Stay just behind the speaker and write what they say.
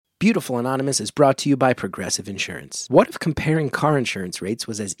Beautiful Anonymous is brought to you by Progressive Insurance. What if comparing car insurance rates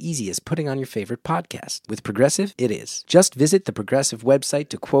was as easy as putting on your favorite podcast? With Progressive, it is. Just visit the Progressive website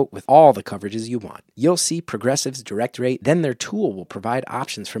to quote with all the coverages you want. You'll see Progressive's direct rate, then their tool will provide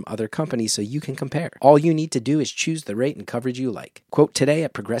options from other companies so you can compare. All you need to do is choose the rate and coverage you like. Quote today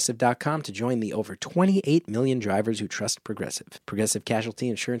at Progressive.com to join the over 28 million drivers who trust Progressive. Progressive Casualty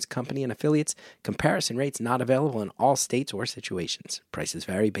Insurance Company and Affiliates. Comparison rates not available in all states or situations. Prices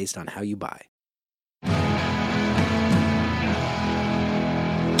vary based on how you buy.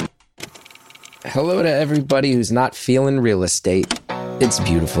 Hello to everybody who's not feeling real estate. It's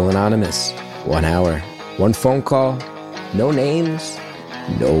Beautiful Anonymous. 1 hour, one phone call, no names,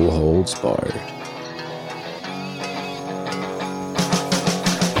 no holds barred.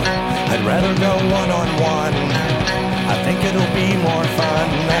 I'd rather go one-on-one. I think it'll be more fun,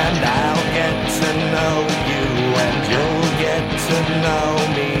 and I'll get to know you, and you'll get to know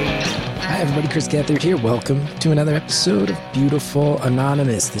me. Hi everybody, Chris Geth here. Welcome to another episode of Beautiful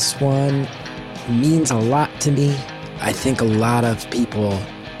Anonymous. This one means a lot to me. I think a lot of people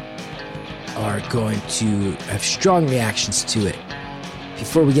are going to have strong reactions to it.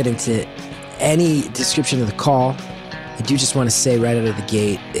 Before we get into any description of the call, I do just want to say right out of the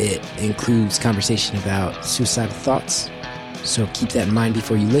gate, it includes conversation about suicidal thoughts. So keep that in mind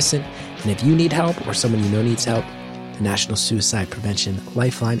before you listen. And if you need help or someone you know needs help, the National Suicide Prevention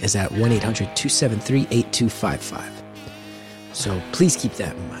Lifeline is at 1-800-273-8255. So please keep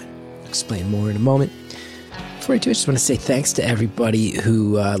that in mind. I'll explain more in a moment. Before I do, I just want to say thanks to everybody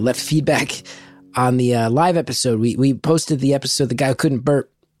who left feedback on the live episode. We posted the episode, The Guy Who Couldn't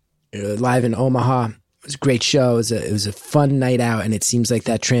Burp, live in Omaha. It was a great show. It was a fun night out, and it seems like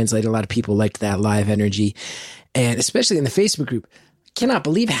that translated. A lot of people liked that live energy, and especially in the Facebook group. I cannot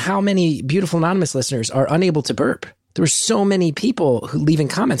believe how many Beautiful Anonymous listeners are unable to burp. There were so many people who leaving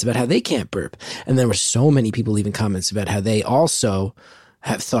comments about how they can't burp, and there were so many people leaving comments about how they also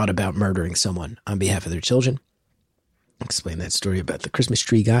have thought about murdering someone on behalf of their children. I'll explain that story about the Christmas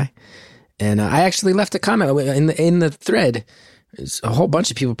tree guy, and I actually left a comment in the thread. There's a whole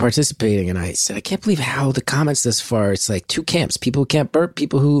bunch of people participating, and I said, I can't believe how the comments thus far, it's like two camps. People who can't burp,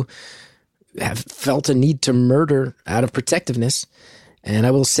 people who have felt a need to murder out of protectiveness. And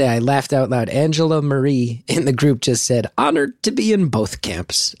I will say, I laughed out loud. Angela Marie in the group just said, honored to be in both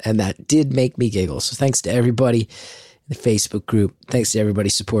camps. And that did make me giggle. So thanks to everybody in the Facebook group. Thanks to everybody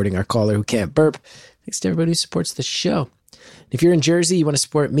supporting our caller who can't burp. Thanks to everybody who supports the show. If you're in Jersey, you want to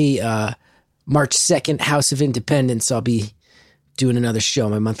support me, March 2nd, House of Independence, I'll be doing another show,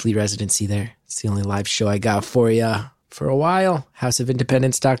 my monthly residency there. It's the only live show I got for you for a while.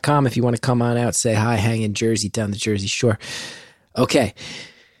 houseofindependence.com if you want to come on out, say hi, hang in Jersey, down the Jersey Shore. Okay,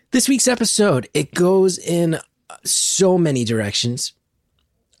 this week's episode, it goes in so many directions.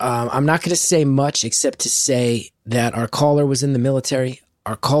 I'm not going to say much except to say that our caller was in the military.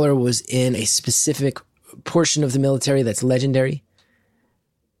 Our caller was in a specific portion of the military that's legendary.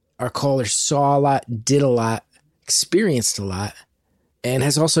 Our caller saw a lot, did a lot, experienced a lot, and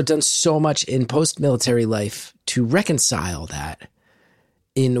has also done so much in post-military life to reconcile that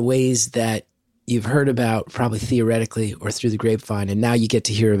in ways that you've heard about probably theoretically or through the grapevine, and now you get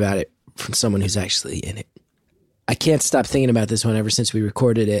to hear about it from someone who's actually in it. I can't stop thinking about this one ever since we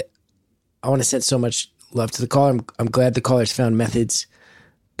recorded it. I want to send so much love to the caller. I'm glad the caller's found methods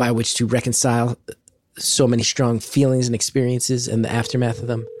by which to reconcile so many strong feelings and experiences and the aftermath of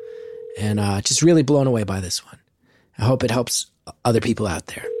them, and just really blown away by this one. I hope it helps other people out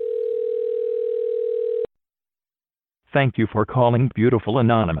there. Thank you for calling Beautiful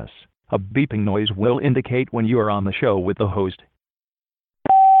Anonymous. A beeping noise will indicate when you are on the show with the host.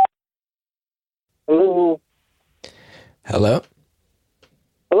 Hello. Hello.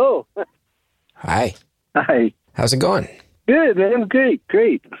 Hello. Hi. Hi. How's it going? Good, man. Great.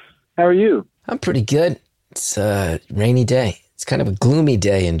 How are you? I'm pretty good. It's a rainy day. It's kind of a gloomy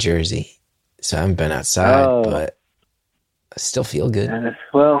day in Jersey, so I haven't been outside, but I still feel good.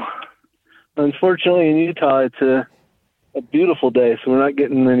 Well, unfortunately in Utah, it's a beautiful day, so we're not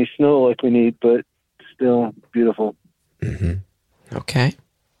getting any snow like we need, but still beautiful. Mm-hmm. Okay.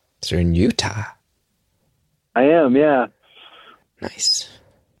 So you're in Utah. I am, yeah. Nice.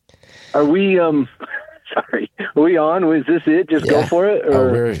 Are we, sorry, are we on? Was this it? Just go for it?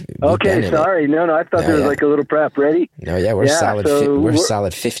 Or? Okay, sorry. No, I thought there was like a little prep. Ready? No, yeah, we're solid. We're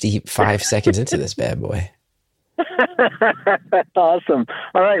solid 55 seconds into this bad boy. Awesome.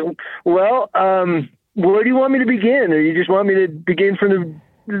 All right. Well, where do you want me to begin? Or you just want me to begin from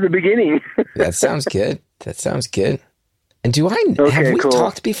the beginning? That sounds good. And have we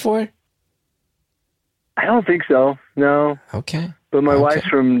talked before? I don't think so. No. Okay. but my Okay. wife's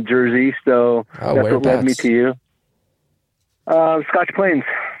from Jersey, so that's what led me whereabouts? to you. Scotch Plains.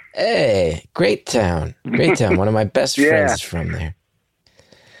 Hey, great town. Great town. One of my best Yeah. friends is from there.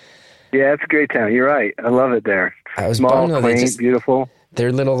 Yeah, it's a great town. You're right. I love it there. I was Small, bummed though. quaint, beautiful.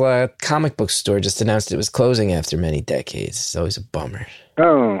 Their little comic book store just announced it was closing after many decades. It's always a bummer.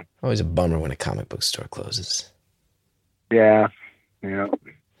 Oh, Always a bummer when a comic book store closes. yeah.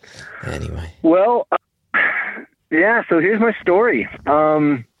 Anyway. Well, yeah, so here's my story.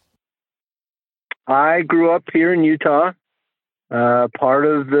 I grew up here in Utah, part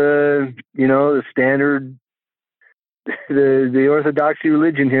of the standard, the Orthodoxy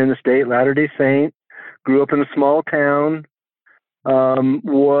religion here in the state, Latter-day Saint. Grew up in a small town.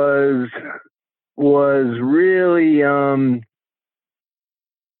 Was really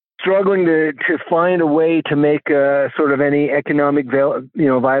struggling to find a way to make sort of any economic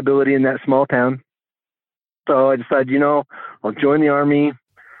viability in that small town. So I decided, I'll join the Army.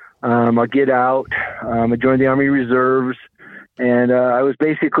 I'll get out. I joined the Army Reserves, and I was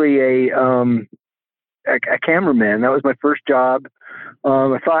basically a cameraman. That was my first job.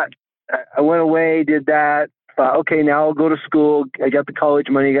 I thought I went away, did that. Thought, okay, now I'll go to school. I got the college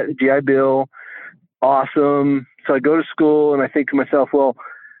money, got the GI Bill. Awesome. So I go to school, and I think to myself, well,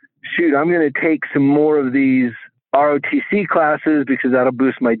 shoot, I'm going to take some more of these ROTC classes because that'll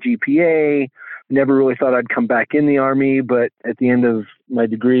boost my GPA. Never really thought I'd come back in the Army, but at the end of my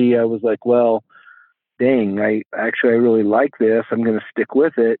degree, I was like, well, dang, I really like this. I'm going to stick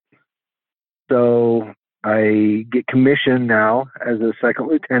with it. So I get commissioned now as a second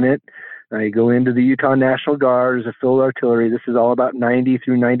lieutenant. I go into the Utah National Guard as a field artillery. This is all about 90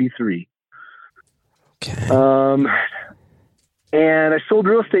 through 93. Okay. And I sold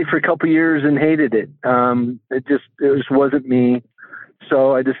real estate for a couple of years and hated it. It just wasn't me.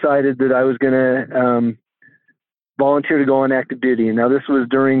 So I decided that I was going to volunteer to go on active duty. And now this was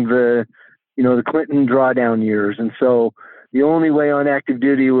during the Clinton drawdown years. And so the only way on active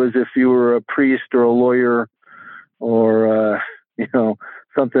duty was if you were a priest or a lawyer or,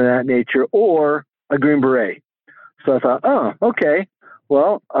 something of that nature, or a Green Beret. So I thought, oh, okay,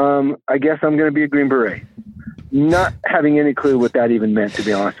 well, I guess I'm going to be a Green Beret. Not having any clue what that even meant, to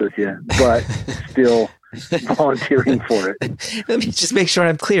be honest with you, but still volunteering for it. Let me just make sure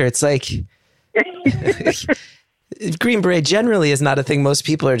I'm clear. It's like Green Beret generally is not a thing most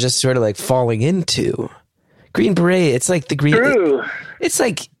people are just sort of like falling into. Green Beret, it's like the Green. True. It's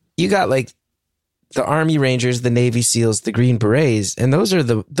like you got like the Army Rangers, the Navy SEALs, the Green Berets, and those are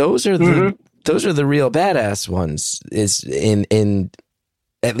the real badass ones. Is in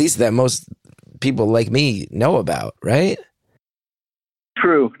at least that most people like me know about, right?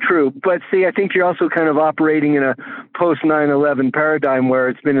 True. But see, I think you're also kind of operating in a post 9/11 paradigm where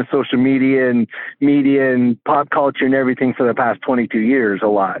it's been in social media and pop culture and everything for the past 22 years a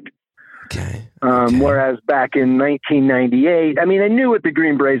lot. Okay. Whereas back in 1998, I mean, I knew what the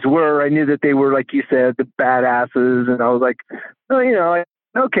Green Berets were. I knew that they were, like you said, the badasses. And I was like, oh,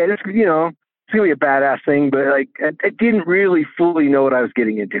 okay, it's going to be a badass thing. But like, I didn't really fully know what I was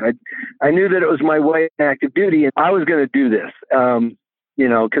getting into. I knew that it was my way in active duty and I was going to do this,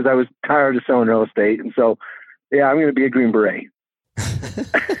 because I was tired of selling real estate. And so, yeah, I'm going to be a Green Beret.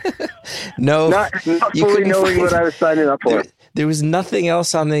 No, not fully knowing what I was signing up for. There was nothing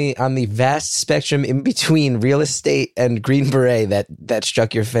else on the vast spectrum in between real estate and Green Beret that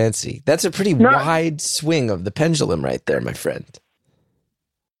struck your fancy. That's a pretty wide swing of the pendulum right there, my friend.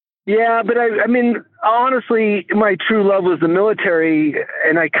 Yeah, but I mean, honestly, my true love was the military,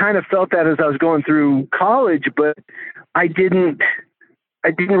 and I kind of felt that as I was going through college, but I didn't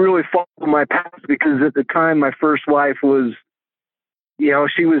really follow my path because at the time my first wife was,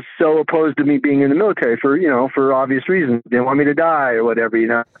 she was so opposed to me being in the military for obvious reasons. Didn't want me to die or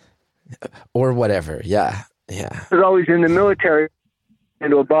whatever, Or whatever. Yeah. Yeah. I was always in the military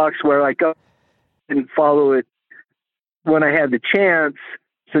into a box where I didn't follow it when I had the chance.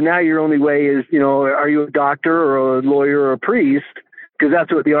 So now your only way is, are you a doctor or a lawyer or a priest? Because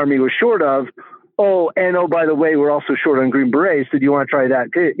that's what the Army was short of. Oh, by the way, we're also short on Green Berets. So do you want to try that?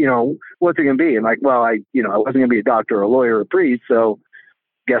 What's it going to be? And like, well, I wasn't going to be a doctor or a lawyer or a priest. So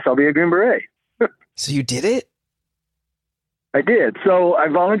guess I'll be a Green Beret. So you did it? I did. So I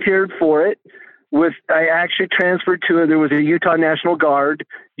volunteered for it. I actually transferred to there was a Utah National Guard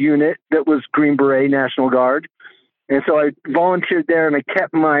unit that was Green Beret National Guard. And so I volunteered there and I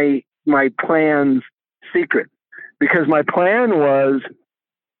kept my plans secret because my plan was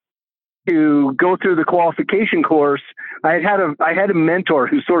to go through the qualification course. I had a mentor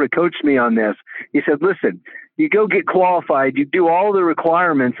who sort of coached me on this. He said, listen, you go get qualified, you do all the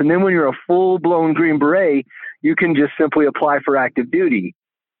requirements, and then when you're a full-blown Green Beret, you can just simply apply for active duty.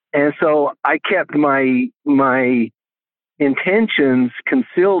 And so I kept my intentions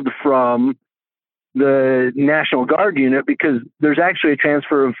concealed from the National Guard unit because there's actually a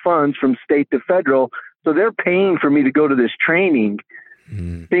transfer of funds from state to federal. So they're paying for me to go to this training,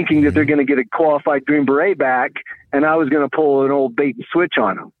 thinking that they're going to get a qualified Green Beret back, and I was going to pull an old bait and switch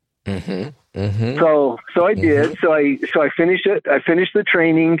on them. So I did. So I finished it. I finished the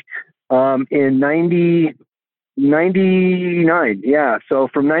training in 99. Yeah. So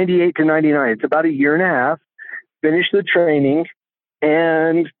from 98 to 99, it's about a year and a half. Finished the training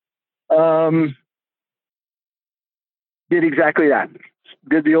and did exactly that.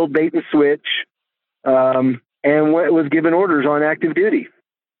 Did the old bait and switch, and was given orders on active duty.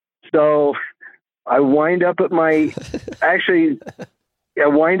 So I wind up at I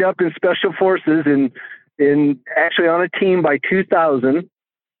wind up in Special Forces in actually on a team by 2000,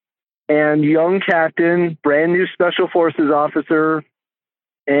 and young captain, brand new Special Forces officer.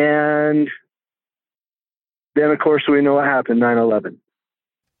 And then of course we know what happened, 9/11.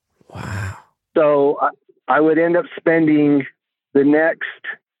 Wow. So I would end up spending the next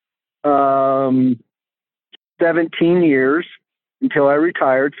 17 years until I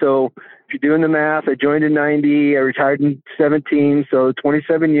retired. So if you're doing the math, I joined in 90, I retired in 17, so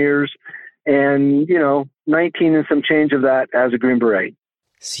 27 years, and 19 and some change of that as a Green Beret.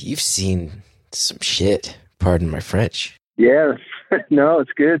 So you've seen some shit. Pardon my French. Yes. No,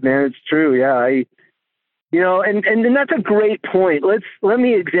 it's good, man. It's true. Yeah. And that's a great point. Let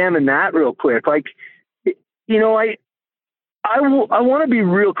me examine that real quick. Like, I want to be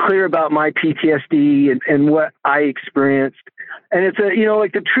real clear about my PTSD and what I experienced. And it's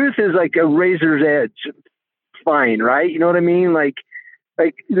the truth is like a razor's edge. Fine. Right. You know what I mean? Like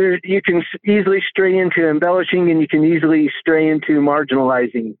you can easily stray into embellishing and you can easily stray into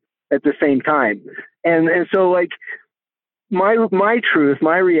marginalizing at the same time. And so like my truth,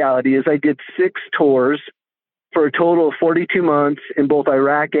 my reality is I did 6 tours for a total of 42 months in both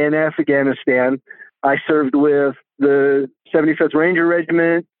Iraq and Afghanistan. I served with the 75th Ranger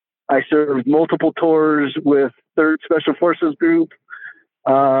Regiment. I served multiple tours with 3rd Special Forces Group.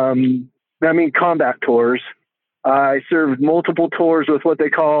 Combat tours. I served multiple tours with what they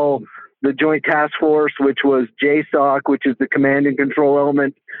call the Joint Task Force, which was JSOC, which is the command and control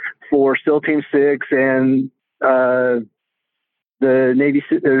element for SEAL Team 6 and the Navy,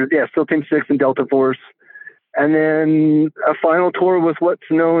 SEAL Team 6 and Delta Force. And then a final tour with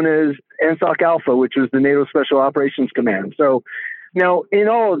what's known as NSOC Alpha, which was the NATO Special Operations Command. So now in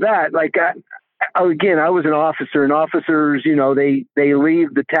all of that, like, I was an officer, and officers, they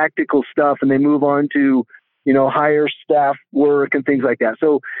leave the tactical stuff and they move on to, higher staff work and things like that.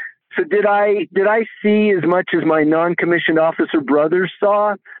 So did I see as much as my non-commissioned officer brothers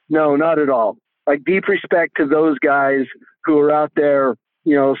saw? No, not at all. Like, deep respect to those guys who are out there,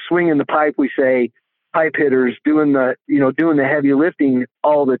 swinging the pipe, we say, pipe hitters, doing the heavy lifting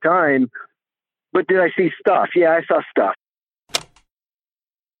all the time. But did I see stuff? Yeah, I saw stuff.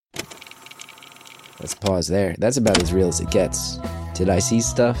 Let's pause there. That's about as real as it gets. Did I see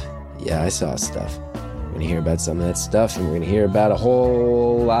stuff? Yeah, I saw stuff. We're going to hear about some of that stuff, and we're going to hear about a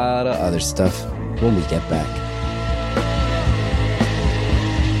whole lot of other stuff when we get back.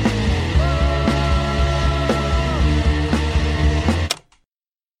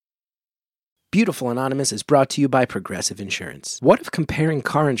 Beautiful Anonymous is brought to you by Progressive Insurance. What if comparing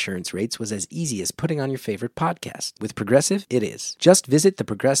car insurance rates was as easy as putting on your favorite podcast? With Progressive, it is. Just visit the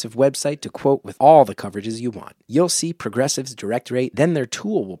Progressive website to quote with all the coverages you want. You'll see Progressive's direct rate, then their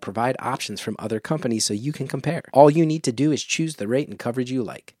tool will provide options from other companies so you can compare. All you need to do is choose the rate and coverage you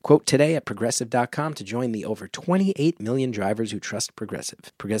like. Quote today at Progressive.com to join the over 28 million drivers who trust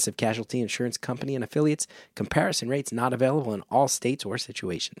Progressive. Progressive Casualty Insurance Company and Affiliates. Comparison rates not available in all states or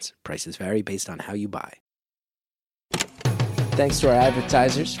situations. Prices vary based on how you buy. Thanks to our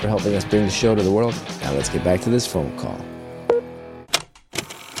advertisers for helping us bring the show to the world. Now let's get back to this phone call.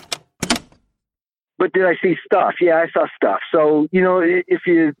 But did I see stuff? Yeah, I saw stuff. So, can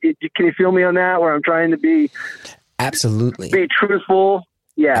you feel me on that, where I'm trying to be absolutely truthful?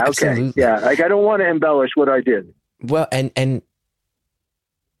 Yeah. Absolutely. Okay. Yeah. Like, I don't want to embellish what I did. Well, and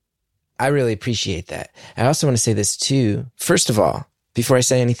I really appreciate that. I also want to say this too. First of all, before I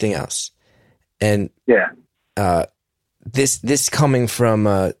say anything else, and this coming from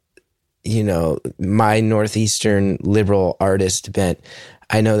my northeastern liberal artist bent,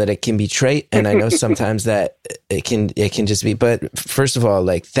 I know that it can be trite, and I know sometimes that it can just be. But first of all,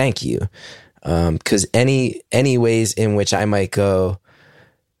 like, thank you, because any ways in which I might go,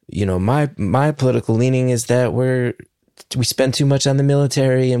 my political leaning is that we're we spend too much on the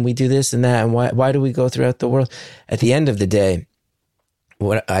military and we do this and that. And why do we go throughout the world? At the end of the day,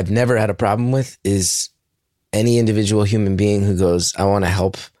 what I've never had a problem with is any individual human being who goes, I want to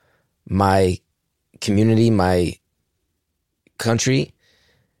help my community, my country.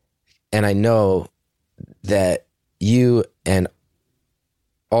 And I know that you and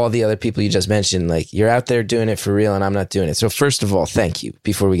all the other people you just mentioned, like, you're out there doing it for real and I'm not doing it. So first of all, thank you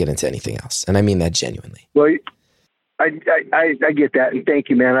before we get into anything else. And I mean that genuinely. Well, I get that. And thank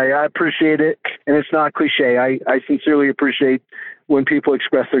you, man. I appreciate it. And it's not cliche. I sincerely appreciate when people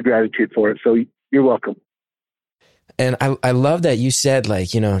express their gratitude for it. So you're welcome. And I love that you said,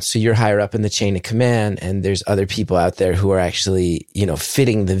 like, you know, so you're higher up in the chain of command and there's other people out there who are actually, you know,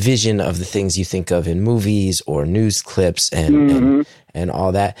 fitting the vision of the things you think of in movies or news clips and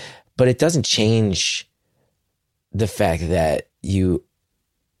all that. But it doesn't change the fact that you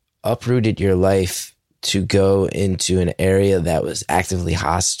uprooted your life to go into an area that was actively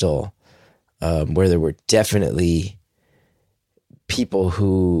hostile, where there were definitely people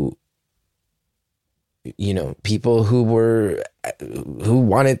who, you know, people who would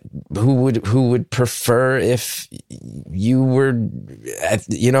prefer if you were,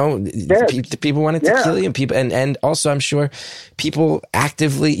 you know, yes. People wanted to kill you, and people, and also I'm sure people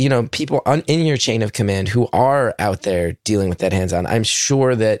actively, you know, people in your chain of command who are out there dealing with that hands on. I'm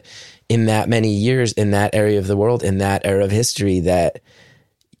sure that in that many years, in that area of the world, in that era of history, that,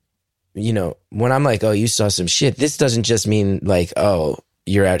 you know, when I'm like, oh, you saw some shit, this doesn't just mean like, oh,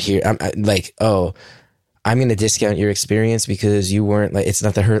 you're out here. I'm like, oh, I'm going to discount your experience because you weren't, like, it's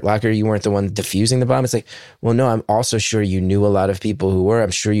not the Hurt Locker. You weren't the one diffusing the bomb. It's like, well, no, I'm also sure you knew a lot of people who were. I'm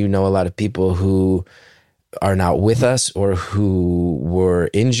sure you know a lot of people who are not with us or who were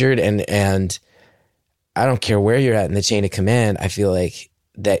injured. And I don't care where you're at in the chain of command. I feel like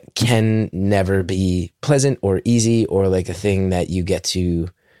that can never be pleasant or easy or like a thing that you get to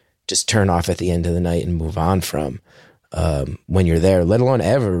just turn off at the end of the night and move on from when you're there, let alone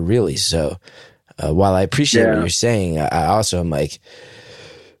ever, really. So while I appreciate what you're saying, I also am like,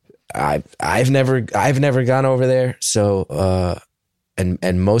 I've never gone over there. So,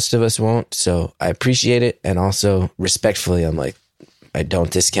 and most of us won't. So I appreciate it. And also respectfully, I'm like, I don't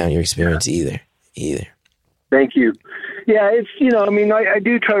discount your experience either. Thank you. Yeah, it's, you know, I mean, I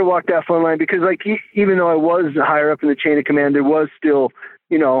do try to walk that fine line because, like, even though I was higher up in the chain of command, there was still,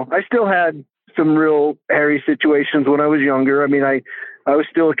 you know, I still had some real hairy situations when I was younger. I mean, I was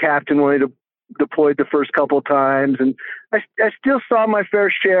still a captain when I deployed the first couple of times, and I still saw my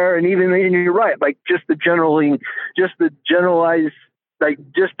fair share. And even, and you're right, like just the generalized, like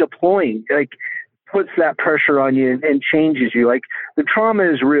just deploying, like puts that pressure on you and changes you. Like the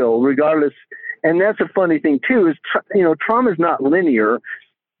trauma is real regardless. And that's a funny thing too, is, you know, trauma is not linear.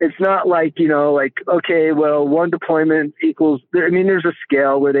 It's not like, you know, like, okay, well, one deployment equals, I mean, there's a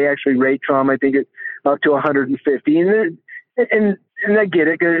scale where they actually rate trauma. I think it's up to 150. And I get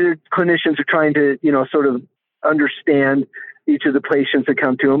it. Clinicians are trying to, you know, sort of understand each of the patients that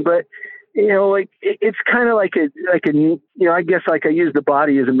come to them. But, you know, like it's kind of like a, you know, I guess like I use the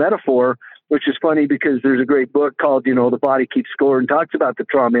body as a metaphor, which is funny because there's a great book called, you know, The Body Keeps Score, and talks about the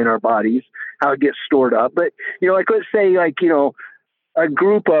trauma in our bodies, how it gets stored up. But, you know, like let's say like, you know, a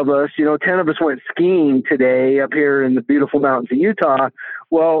group of us, you know, 10 of us went skiing today up here in the beautiful mountains of Utah.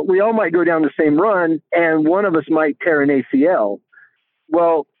 Well, we all might go down the same run and one of us might tear an ACL.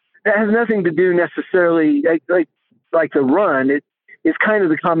 Well, that has nothing to do necessarily like the run. It's kind of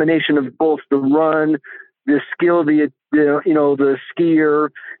the combination of both the run, the skill, the skier,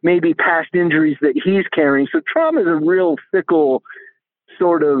 maybe past injuries that he's carrying. So trauma is a real fickle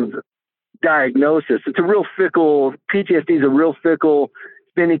sort of diagnosis. It's a real fickle, PTSD is a real fickle,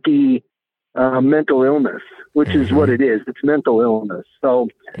 finicky mental illness, which is what it is. It's mental illness. So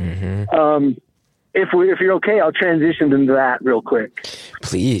if you're okay, I'll transition into that real quick.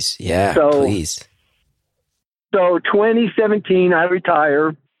 Please. Yeah, please. So 2017, I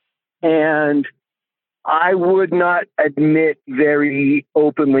retire, and I would not admit very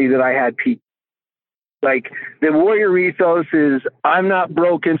openly that I had PTSD. Like the warrior ethos is I'm not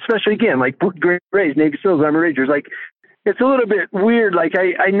broken, especially again, like Green Berets, Navy SEALs, Army Rangers. Like it's a little bit weird. Like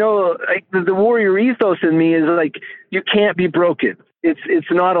I know like the warrior ethos in me is like, you can't be broken. It's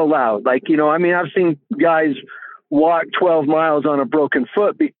not allowed. Like, you know, I mean, I've seen guys walk 12 miles on a broken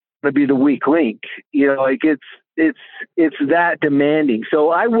foot to be the weak link, you know, like it's that demanding. So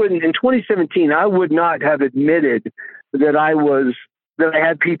I wouldn't, in 2017, I would not have admitted that I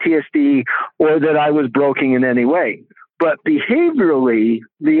had PTSD or that I was broken in any way. But behaviorally,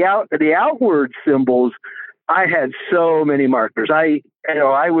 the outward symbols, I had so many markers. I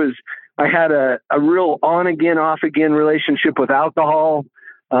I had a real on again, off again relationship with alcohol.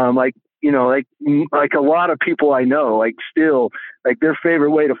 Like a lot of people I know, like still, like their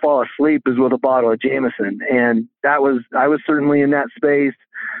favorite way to fall asleep is with a bottle of Jameson. And I was certainly in that space,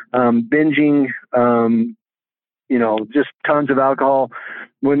 binging, just tons of alcohol.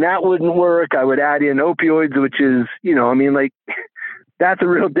 When that wouldn't work, I would add in opioids, which is, that's a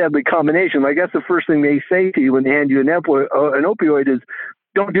real deadly combination. Like that's the first thing they say to you when they hand you an opioid is,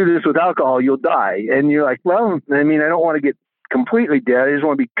 don't do this with alcohol, you'll die. And you're like, well, I don't want to get completely dead. I just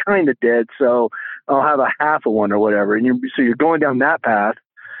want to be kind of dead. So I'll have a half of one or whatever. And you're going down that path.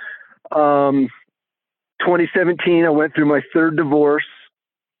 2017, I went through my third divorce.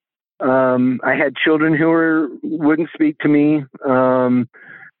 I had children who wouldn't speak to me.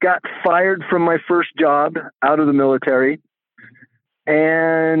 Got fired from my first job out of the military,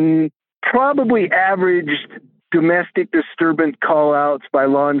 and probably averaged domestic disturbance call outs by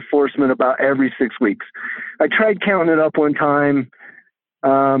law enforcement about every 6 weeks. I tried counting it up one time.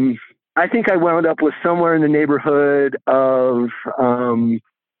 I think I wound up with somewhere in the neighborhood of,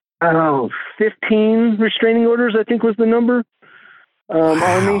 15 restraining orders, I think was the number,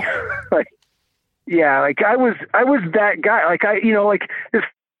 on me. I was that guy. This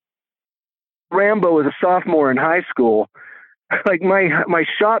Rambo was a sophomore in high school. Like my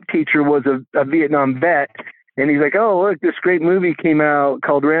shop teacher was a Vietnam vet. And he's like, oh, look, this great movie came out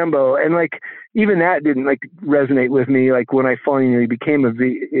called Rambo. And like, even that didn't like resonate with me. Like when I finally became a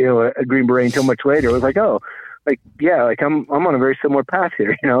Green Beret until much later, it was like, oh, like, yeah, like I'm on a very similar path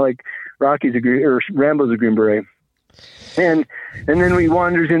here, like Rambo's a Green Beret. And then he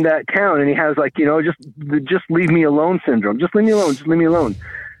wanders in that town and he has like, just leave me alone syndrome. Just leave me alone. Just leave me alone.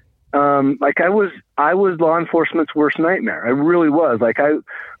 I was law enforcement's worst nightmare. I really was. Like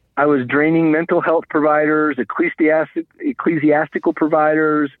I was draining mental health providers, ecclesiastical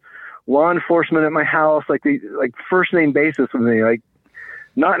providers, law enforcement at my house, like first name basis with me, like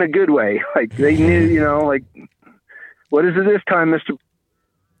not in a good way. Like they knew, like, what is it this time, Mr.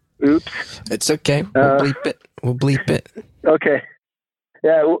 Oops. It's okay. We'll bleep it. Okay.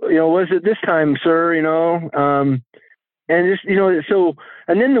 Yeah. What is it this time, sir? And just, so,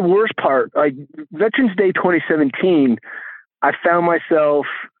 and then the worst part, like Veterans Day 2017, I found myself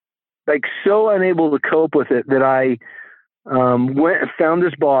like so unable to cope with it that I went and found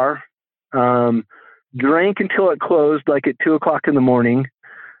this bar, drank until it closed, like at 2:00 in the morning.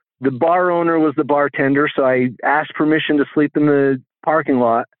 The bar owner was the bartender, so I asked permission to sleep in the parking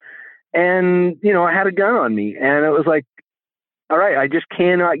lot. And, I had a gun on me, and it was like, all right, I just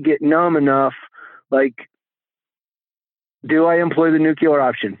cannot get numb enough. Like, do I employ the nuclear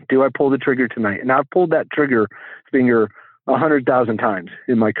option? Do I pull the trigger tonight? And I've pulled that trigger finger 100,000 times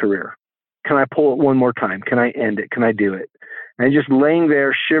in my career. Can I pull it one more time? Can I end it? Can I do it? And just laying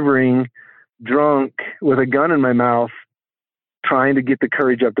there shivering, drunk with a gun in my mouth, trying to get the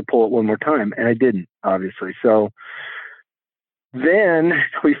courage up to pull it one more time. And I didn't, obviously. So then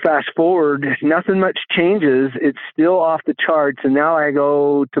we fast forward, nothing much changes. It's still off the charts. And now I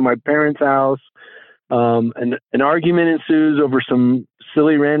go to my parents' house. An argument ensues over some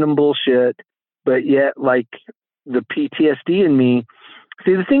silly random bullshit, but yet like the PTSD in me.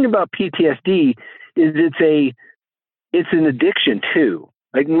 See, the thing about PTSD is it's an addiction too.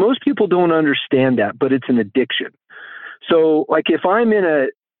 Like most people don't understand that, but it's an addiction. So like if I'm in a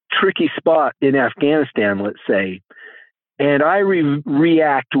tricky spot in Afghanistan, let's say, and I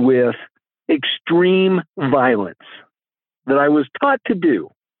react with extreme violence that I was taught to do,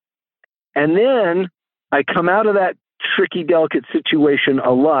 and then I come out of that tricky, delicate situation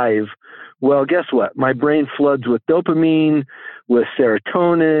alive, well, guess what? My brain floods with dopamine, with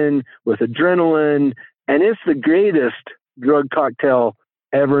serotonin, with adrenaline, and it's the greatest drug cocktail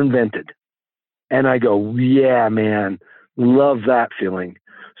ever invented. And I go, yeah, man, love that feeling.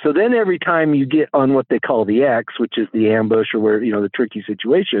 So then every time you get on what they call the X, which is the ambush or where, the tricky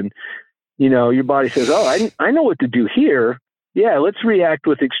situation, your body says, oh, I know what to do here. Yeah, let's react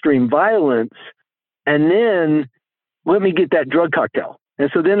with extreme violence. And then let me get that drug cocktail.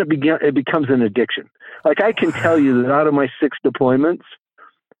 And so then it becomes an addiction. Like I can tell you that out of my 6 deployments,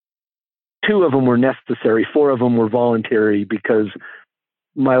 2 of them were necessary. 4 of them were voluntary because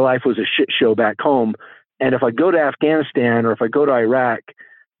my life was a shit show back home. And if I go to Afghanistan or if I go to Iraq,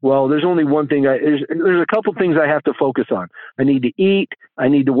 well, there's only one thing. There's a couple things I have to focus on. I need to eat, I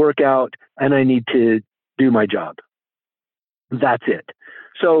need to work out, and I need to do my job. That's it.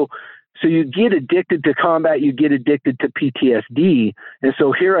 So you get addicted to combat, you get addicted to PTSD. And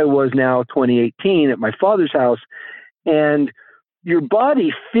so here I was now, 2018, at my father's house, and your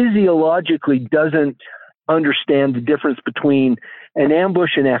body physiologically doesn't understand the difference between an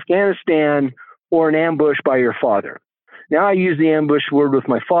ambush in Afghanistan or an ambush by your father. Now I use the ambush word with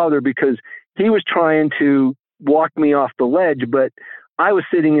my father because he was trying to walk me off the ledge, but I was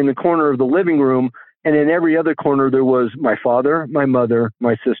sitting in the corner of the living room, and in every other corner there was my father, my mother,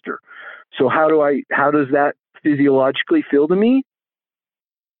 my sister. So how does that physiologically feel to me?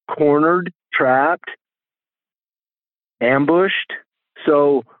 Cornered, trapped, ambushed.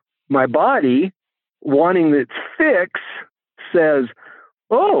 So my body, wanting its fix, says,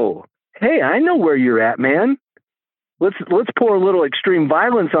 "Oh, hey, I know where you're at, man. Let's pour a little extreme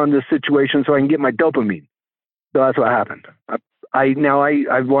violence on this situation so I can get my dopamine." So that's what happened. I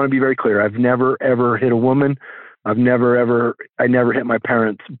want to be very clear. I've never ever hit a woman. I never hit my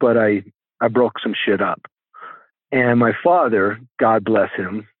parents, but I broke some shit up. And my father, God bless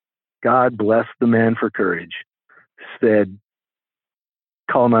him, God bless the man for courage, said,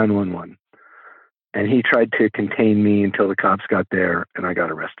 "Call 911." And he tried to contain me until the cops got there and I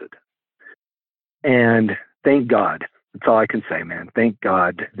got arrested. And thank God. That's all I can say, man. Thank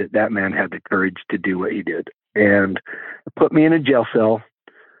God that man had the courage to do what he did. And put me in a jail cell.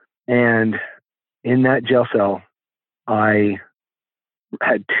 And in that jail cell, I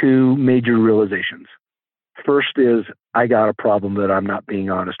had two major realizations. First is I got a problem that I'm not being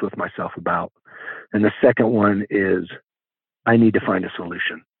honest with myself about. And the second one is I need to find a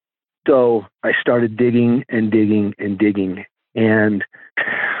solution. So I started digging and digging and digging. And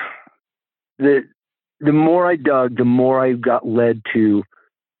the more I dug, the more I got led to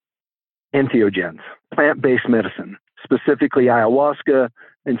entheogens, plant-based medicine, specifically ayahuasca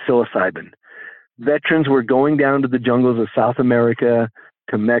and psilocybin. Veterans were going down to the jungles of South America,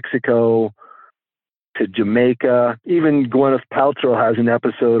 to Mexico, to Jamaica. Even Gwyneth Paltrow has an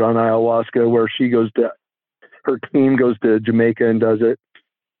episode on ayahuasca where her team goes to Jamaica and does it.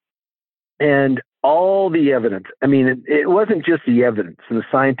 And all the evidence, I mean, it wasn't just the evidence and the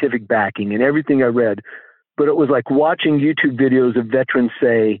scientific backing and everything I read, but it was like watching YouTube videos of veterans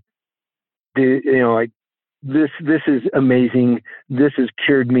say, like, this is amazing. This has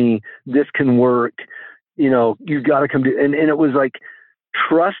cured me. This can work. You've got to come to, and it was like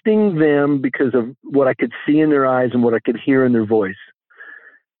trusting them because of what I could see in their eyes and what I could hear in their voice.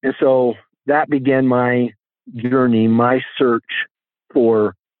 And so that began my journey, my search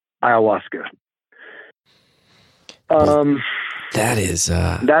for ayahuasca. That is,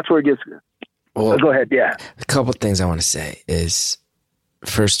 that's where it gets, well, go ahead. Yeah. A couple of things I want to say is,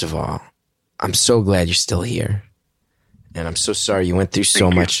 first of all, I'm so glad you're still here. And I'm so sorry you went through so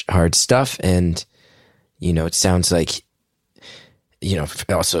much hard stuff. And, it sounds like,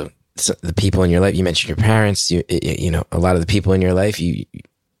 also the people in your life, you mentioned your parents, a lot of the people in your life, you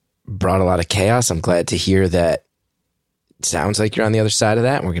brought a lot of chaos. I'm glad to hear that. It sounds like you're on the other side of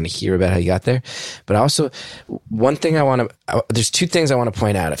that. And we're going to hear about how you got there. But also there's two things I want to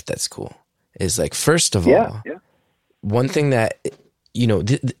point out, if that's cool, is like, first of all, one thing that,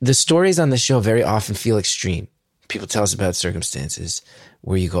 the stories on the show very often feel extreme. People tell us about circumstances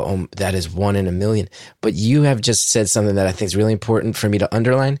where you go, "Oh, that is 1 in a million." But you have just said something that I think is really important for me to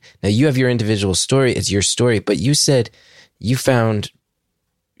underline. Now, you have your individual story. It's your story. But you said you found,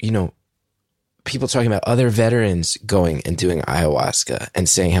 people talking about other veterans going and doing ayahuasca and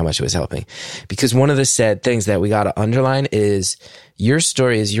saying how much it was helping. Because one of the sad things that we got to underline is your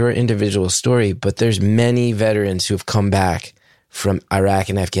story is your individual story, but there's many veterans who have come back from Iraq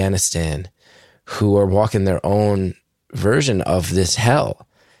and Afghanistan who are walking their own version of this hell.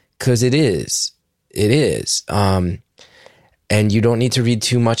 Because it is. And you don't need to read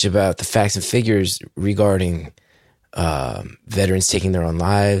too much about the facts and figures regarding veterans taking their own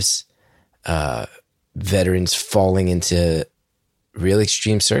lives, veterans falling into real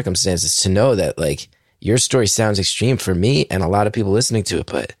extreme circumstances to know that, like, your story sounds extreme for me and a lot of people listening to it,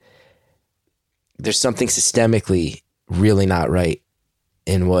 but there's something systemically really not right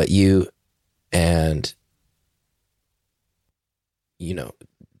in what you and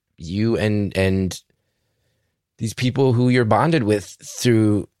you and these people who you're bonded with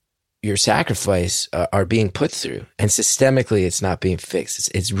through your sacrifice are being put through, and systemically it's not being fixed.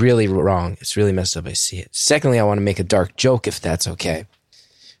 It's really wrong. It's really messed up. I see it. Secondly, I want to make a dark joke, if that's okay,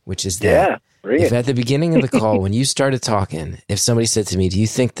 which is that if at the beginning of the call, when you started talking, if somebody said to me, "Do you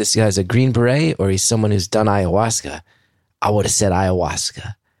think this guy's a Green Beret or he's someone who's done ayahuasca?" I would have said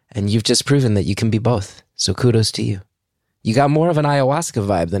ayahuasca. And you've just proven that you can be both. So kudos to you. You got more of an ayahuasca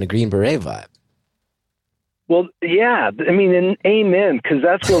vibe than a Green Beret vibe. Well, yeah. I mean, and amen, because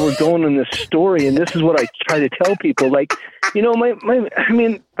that's where we're going in this story. And this is what I try to tell people. Like, I'm going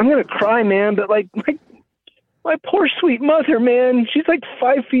to cry, man, but like my poor sweet mother, man, she's like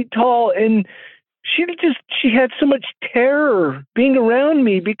 5 feet tall. And she had so much terror being around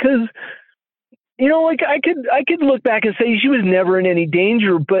me because, like I could look back and say she was never in any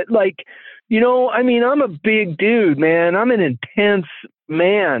danger, but like, I mean, I'm a big dude, man. I'm an intense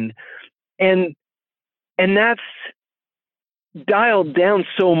man. And that's dialed down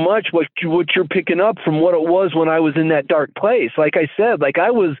so much what you're picking up from what it was when I was in that dark place. Like I said, like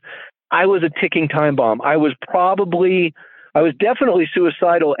I was a ticking time bomb. I was definitely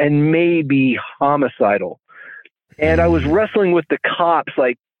suicidal and maybe homicidal. And I was wrestling with the cops,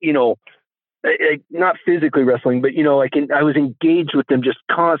 like, not physically wrestling, but, I was engaged with them just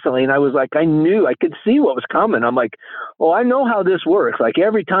constantly. And I was like, I could see what was coming. I'm like, oh, I know how this works. Like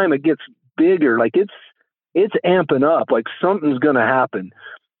every time it gets bigger, like it's amping up, like something's going to happen.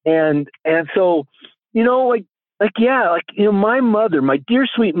 And so, my mother, my dear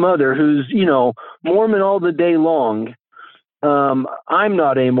sweet mother, who's, Mormon all the day long. I'm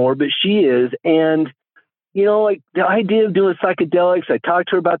not anymore, but she is. And, the idea of doing psychedelics, I talked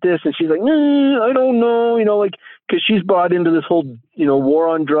to her about this and she's like, I don't know, cause she's bought into this whole, war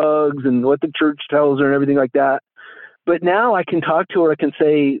on drugs and what the church tells her and everything like that. But now I can talk to her. I can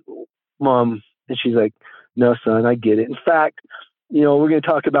say, Mom, and she's like, no, son, I get it. In fact, we're going to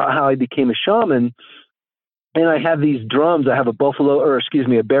talk about how I became a shaman. And I have these drums. I have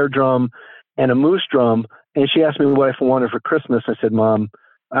a bear drum and a moose drum. And she asked me what I wanted for Christmas. I said, Mom,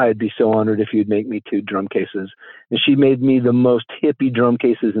 I'd be so honored if you'd make me 2 drum cases. And she made me the most hippie drum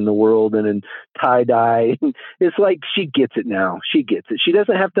cases in the world and in tie-dye. It's like she gets it now. She gets it. She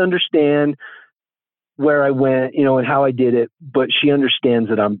doesn't have to understand where I went, and how I did it, but she understands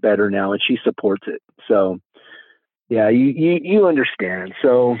that I'm better now and she supports it. So yeah, you understand.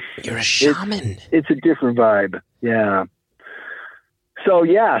 So you're a shaman. It's a different vibe. Yeah. So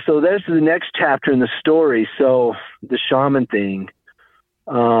that's the next chapter in the story. So the shaman thing.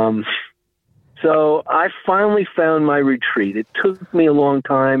 So I finally found my retreat. It took me a long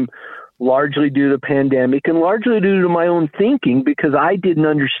time, largely due to the pandemic and largely due to my own thinking, because I didn't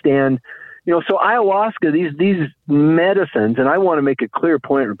understand, so ayahuasca, these medicines, and I want to make a clear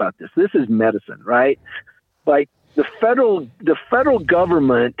point about this. This is medicine, right? Like the federal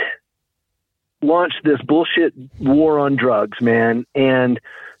government launched this bullshit war on drugs, man. And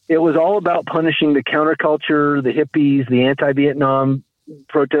it was all about punishing the counterculture, the hippies, the anti-Vietnam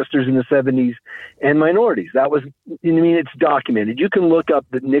protesters in the 70s, and minorities. That was, it's documented. You can look up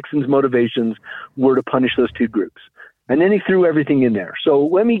that Nixon's motivations were to punish those 2 groups. And then he threw everything in there. So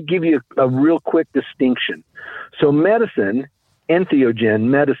let me give you a real quick distinction. So medicine, entheogen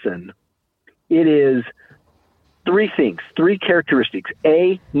medicine, it is 3 things, 3 characteristics.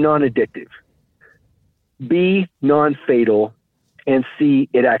 A, non-addictive. B, non-fatal. And C,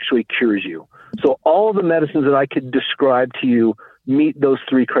 it actually cures you. So all the medicines that I could describe to you meet those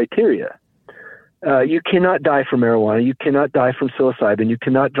 3 criteria. You cannot die from marijuana. You cannot die from psilocybin. You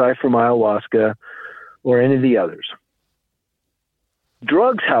cannot die from ayahuasca or any of the others.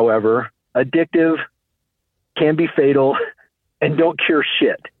 Drugs, however, addictive, can be fatal, and don't cure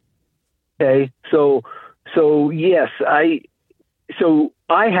shit. Okay? So yes, I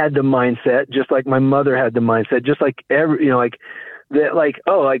had the mindset, just like my mother had the mindset, just like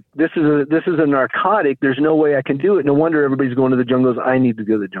this is a narcotic. There's no way I can do it. No wonder everybody's going to the jungles. I need to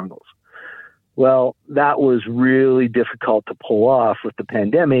go to the jungles. Well, that was really difficult to pull off with the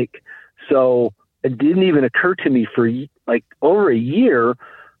pandemic. So it didn't even occur to me for like over a year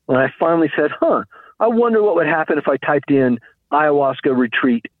when I finally said, I wonder what would happen if I typed in ayahuasca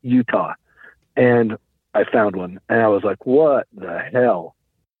retreat, Utah. And I found one. And I was like, what the hell?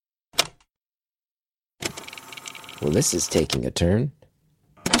 Well, this is taking a turn.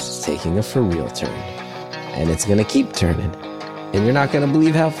 This is taking a for real turn. And it's going to keep turning. And you're not going to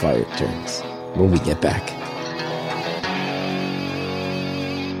believe how far it turns when we get back.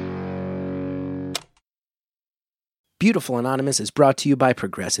 Beautiful Anonymous is brought to you by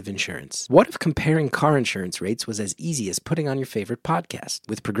Progressive Insurance. What if comparing car insurance rates was as easy as putting on your favorite podcast?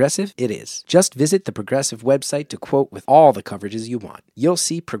 With Progressive, it is. Just visit the Progressive website to quote with all the coverages you want. You'll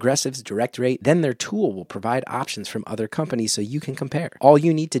see Progressive's direct rate, then their tool will provide options from other companies so you can compare. All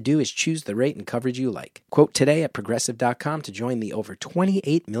you need to do is choose the rate and coverage you like. Quote today at Progressive.com to join the over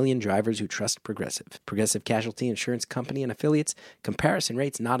 28 million drivers who trust Progressive. Progressive Casualty Insurance Company and Affiliates. Comparison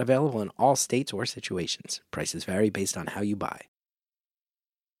rates not available in all states or situations. Prices vary based on how you buy.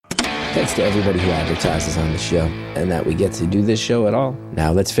 Thanks to everybody who advertises on the show and that we get to do this show at all.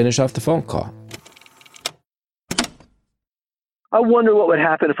 Now let's finish off the phone call. I wonder what would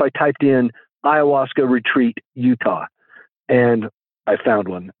happen if I typed in ayahuasca retreat, Utah. And I found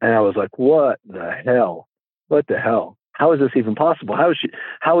one. And I was like, what the hell? What the hell? how is this even possible?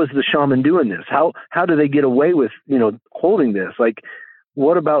 How is the shaman doing this? How do they get away with, holding this? Like,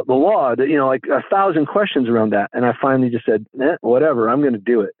 what about the law? Like 1,000 questions around that. And I finally just said, whatever, I'm going to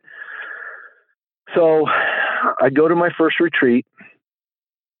do it. So I go to my first retreat,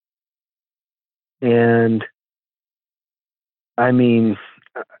 and I mean,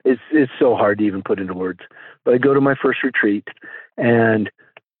 it's so hard to even put into words, but I go to my first retreat, and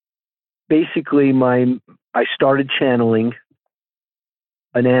basically I started channeling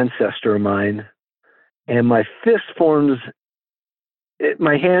an ancestor of mine, and my hand forms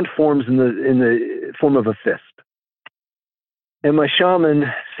in the form of a fist. And my shaman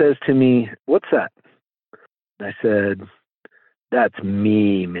says to me, "What's that?" And I said, "That's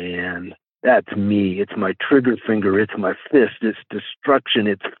me, man. That's me. It's my trigger finger. It's my fist. It's destruction.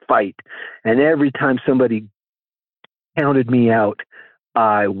 It's fight. And every time somebody counted me out,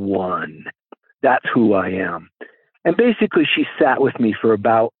 I won. That's who I am." And basically, she sat with me for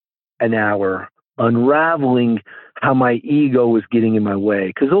about an hour, unraveling how my ego was getting in my way.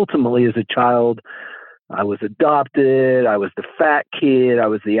 Because ultimately, as a child, I was adopted. I was the fat kid. I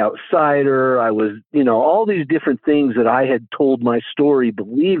was the outsider. I was, all these different things that I had told my story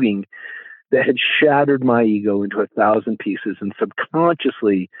believing, that had shattered my ego into 1,000 pieces. And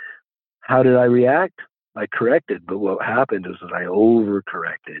subconsciously, how did I react? I corrected. But what happened is that I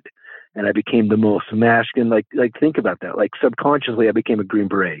overcorrected, and I became the most masculine. Like think about that. Like subconsciously, I became a Green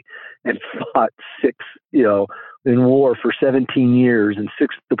Beret and fought in war for 17 years and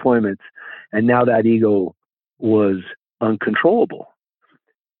 6 deployments. And now that ego was uncontrollable.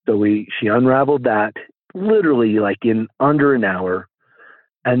 So she unraveled that literally like in under an hour.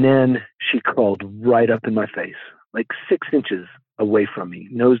 And then she crawled right up in my face, like 6 inches away from me,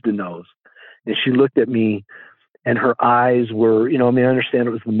 nose to nose. And she looked at me, and her eyes were, I understand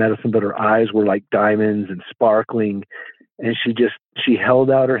it was the medicine, but her eyes were like diamonds and sparkling. And she held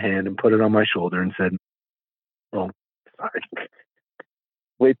out her hand and put it on my shoulder and said, "Oh, sorry.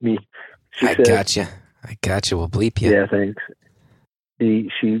 Wait me." I gotcha. We'll bleep you. Yeah, thanks.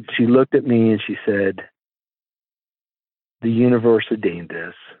 She looked at me and she said, "The universe ordained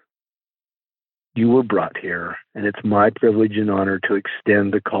this. You were brought here, and it's my privilege and honor to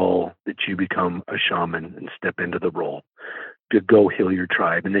extend the call that you become a shaman and step into the role to go heal your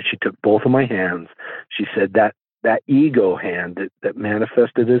tribe." And then she took both of my hands. She said that ego hand that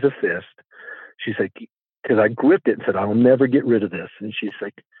manifested as a fist, she's like, because I gripped it and said, "I'll never get rid of this." And she's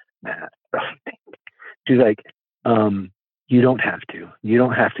like, "Matt," she's like, "You don't have to. You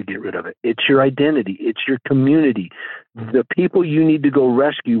don't have to get rid of it. It's your identity. It's your community. The people you need to go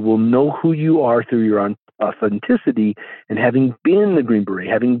rescue will know who you are through your authenticity, and having been the Green Beret,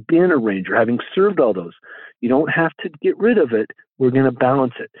 having been a ranger, having served all those. You don't have to get rid of it. We're going to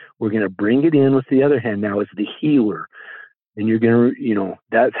balance it. We're going to bring it in with the other hand now as the healer. And you're going to,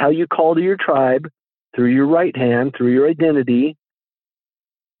 that's how you call to your tribe, through your right hand, through your identity.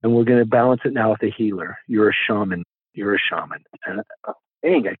 And we're going to balance it now with a healer. You're a shaman. You're a shaman." And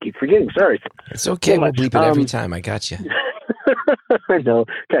dang, I keep forgetting. Sorry. It's okay. We'll bleep it every time. I got you. I know.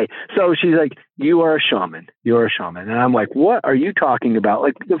 Okay. So she's like, "You are a shaman. You're a shaman." And I'm like, "What are you talking about?"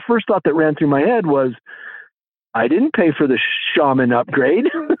 Like, the first thought that ran through my head was, I didn't pay for the shaman upgrade.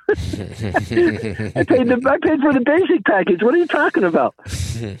 I paid for the basic package. What are you talking about?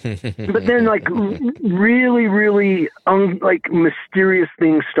 But then, like, really, really, mysterious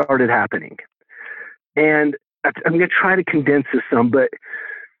things started happening. And I'm going to try to condense this some, but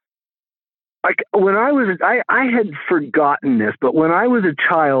like when I had forgotten this, but when I was a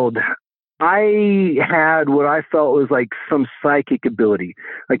child, I had what I felt was like some psychic ability.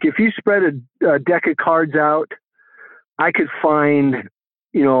 Like if you spread a deck of cards out, I could find,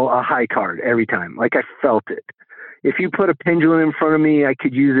 a high card every time. Like I felt it. If you put a pendulum in front of me, I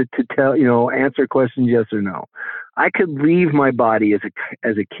could use it to answer questions yes or no. I could leave my body as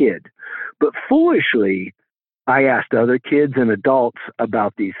a kid, but foolishly, I asked other kids and adults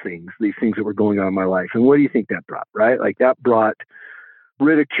about these things that were going on in my life. And what do you think that brought, right? Like that brought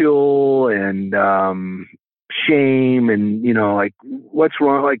ridicule and shame and, like what's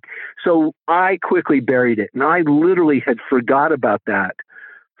wrong? Like, so I quickly buried it. And I literally had forgot about that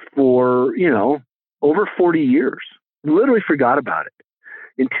for, over 40 years. Literally forgot about it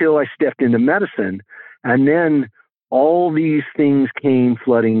until I stepped into medicine. And then all these things came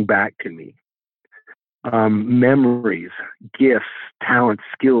flooding back to me. Memories, gifts, talents,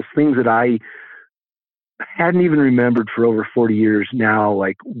 skills, things that I hadn't even remembered for over 40 years now,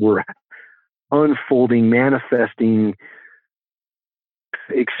 like were unfolding, manifesting,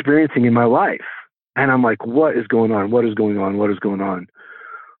 experiencing in my life. And I'm like, what is going on? What is going on? What is going on?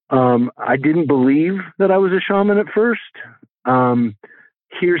 I didn't believe that I was a shaman at first.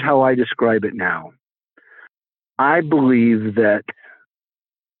 Here's how I describe it now. I believe that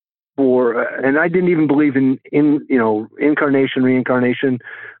and I didn't even believe in incarnation, reincarnation.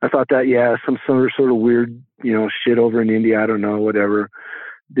 I thought that, some sort of weird, shit over in India. I don't know, whatever.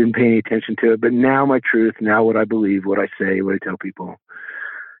 Didn't pay any attention to it. But now my truth, now what I believe, what I say, what I tell people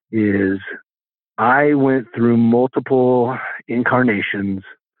is I went through multiple incarnations,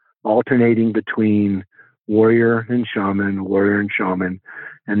 alternating between warrior and shaman.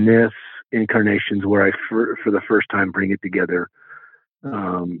 And this incarnation's where I, for the first time, bring it together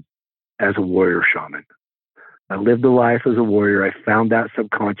as a warrior shaman. I lived a life as a warrior. I found that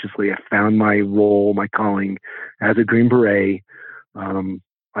subconsciously. I found my role, my calling as a Green Beret.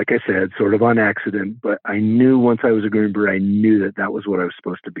 Like I said, sort of on accident, but I knew once I was a Green Beret, I knew that that was what I was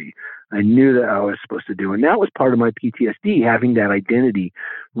supposed to be. I knew that I was supposed to do. And that was part of my PTSD, having that identity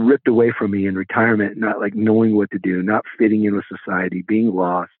ripped away from me in retirement, not like knowing what to do, not fitting in with society, being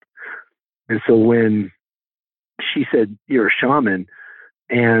lost. And so when she said, "You're a shaman,"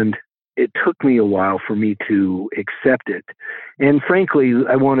 and it took me a while for me to accept it. And frankly,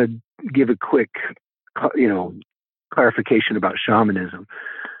 I want to give a quick, clarification about shamanism.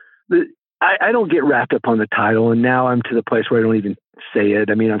 I don't get wrapped up on the title, and now I'm to the place where I don't even say it.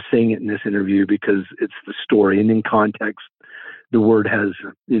 I mean, I'm saying it in this interview because it's the story, and in context, the word has,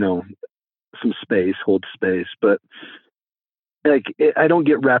 some space, holds space. But I don't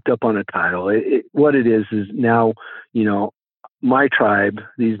get wrapped up on a title. What it is now, my tribe,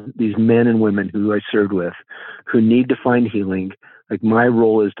 these men and women who I served with, who need to find healing. Like, my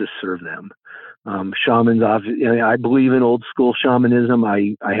role is to serve them. Shamans, I believe in old school shamanism.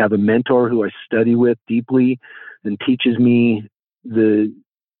 I have a mentor who I study with deeply and teaches me the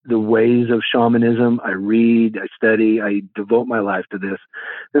ways of shamanism. I read, I study, I devote my life to this.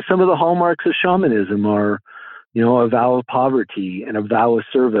 And some of the hallmarks of shamanism are, a vow of poverty and a vow of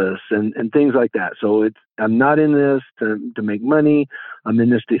service and things like that. So I'm not in this to make money. I'm in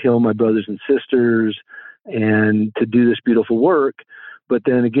this to heal my brothers and sisters and to do this beautiful work. But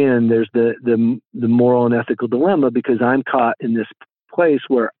then again, there's the moral and ethical dilemma, because I'm caught in this place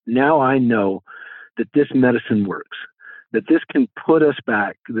where now I know that this medicine works, that this can put us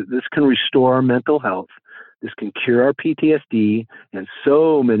back, that this can restore our mental health, this can cure our PTSD and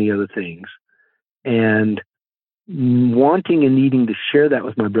so many other things. And wanting and needing to share that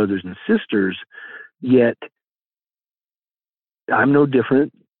with my brothers and sisters, yet I'm no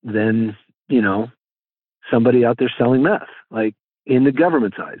different than, somebody out there selling meth. Like, in the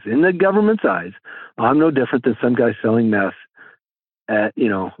government's eyes, I'm no different than some guy selling meth at,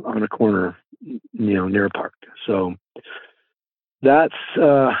 on a corner, near a park. So that's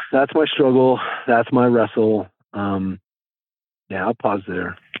my struggle. That's my wrestle. I'll pause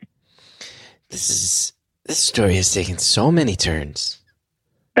there. This story has taken so many turns.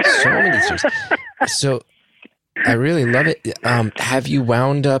 So I really love it. Have you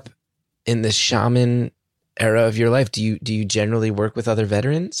wound up in the shaman era of your life? Do you generally work with other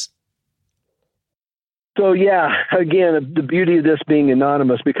veterans? So again, the beauty of this being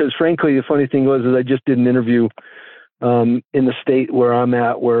anonymous, because frankly, the funny thing was, is I just did an interview in the state where I'm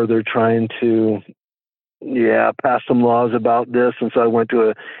at, where they're trying to pass some laws about this. And so I went to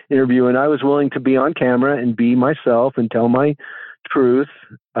an interview, and I was willing to be on camera and be myself and tell my truth.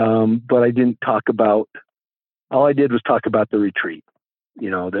 But I didn't talk about, all I did was talk about the retreat,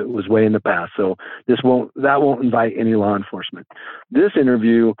 that was way in the past. So that won't invite any law enforcement. This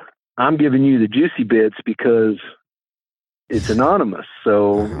interview, I'm giving you the juicy bits because it's anonymous.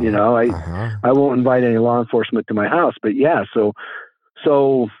 So, I won't invite any law enforcement to my house, but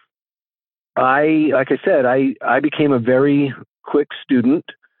so like I said, I became a very quick student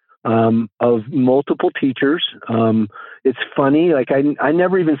of multiple teachers. It's funny, like I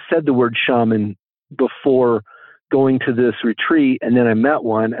never even said the word shaman before going to this retreat, and then I met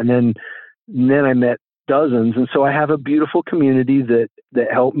one, and then I met dozens. And so I have a beautiful community that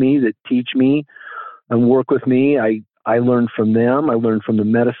help me, that teach me and work with me. I learn from them. I learn from the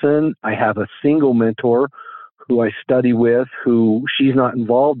medicine. I have a single mentor who I study with, who she's not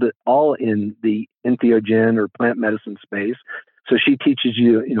involved at all in the entheogen or plant medicine space. So she teaches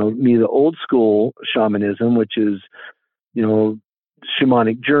me the old school shamanism, which is,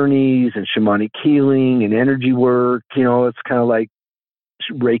 shamanic journeys and shamanic healing and energy work. It's kind of like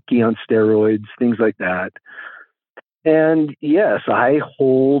Reiki on steroids, things like that. And yes, I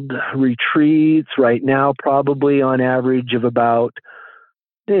hold retreats right now, probably on average of about,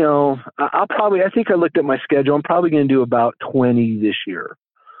 I think I looked at my schedule. I'm probably going to do about 20 this year.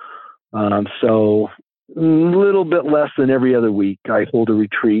 So little bit less than every other week. I hold a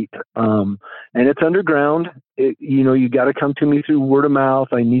retreat, and it's underground. You got to come to me through word of mouth.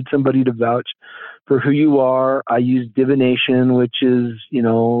 I need somebody to vouch for who you are. I use divination, which is,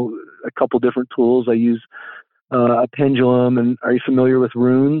 a couple different tools. I use a pendulum. And are you familiar with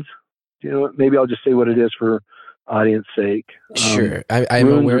runes? Maybe I'll just say what it is for audience sake. Sure.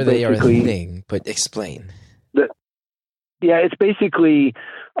 I'm aware they are a thing, but explain. It's basically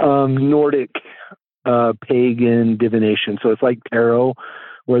Nordic pagan divination. So it's like tarot,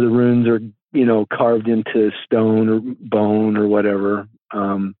 where the runes are, carved into stone or bone or whatever.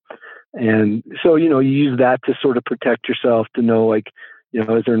 And so, you use that to sort of protect yourself, to know, is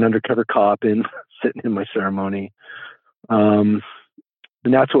there an undercover cop sitting in my ceremony? And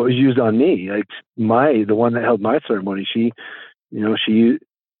that's what was used on me. The one that held my ceremony, she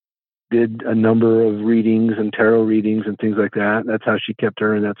did a number of readings and tarot readings and things like that. That's how she kept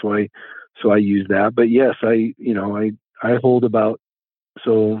her. And that's why, so I use that. But yes, I hold about,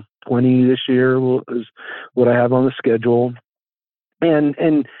 20 this year is what I have on the schedule. And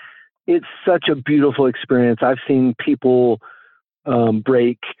it's such a beautiful experience. I've seen people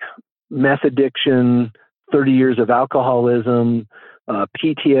break meth addiction, 30 years of alcoholism,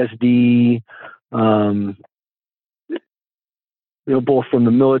 PTSD, both from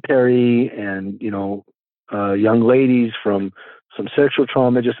the military and, young ladies from some sexual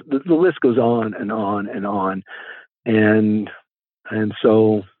trauma. Just the list goes on and on and on. And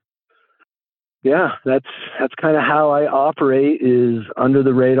so, yeah, that's kind of how I operate, is under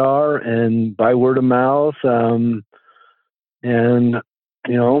the radar and by word of mouth. And,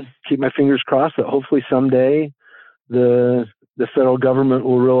 keep my fingers crossed that hopefully someday the federal government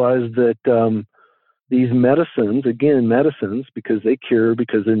will realize that these medicines, because they cure,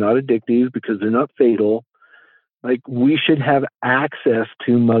 because they're not addictive, because they're not fatal, we should have access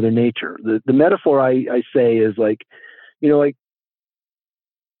to Mother Nature. The metaphor I say is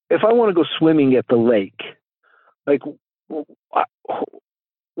if I want to go swimming at the lake,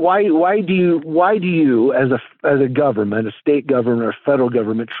 why do you as a government, a state government or federal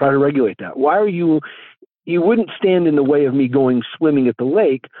government, try to regulate that? Why are you wouldn't stand in the way of me going swimming at the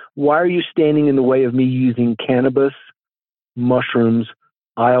lake? Why are you standing in the way of me using cannabis, mushrooms,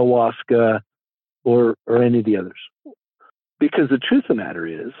 ayahuasca, or any of the others? Because the truth of the matter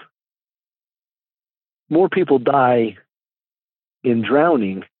is, more people die in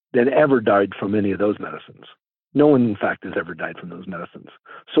drowning than ever died from any of those medicines. No one, in fact, has ever died from those medicines.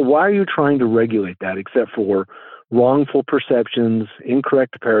 So why are you trying to regulate that, except for wrongful perceptions,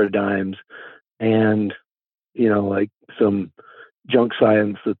 incorrect paradigms, and, some junk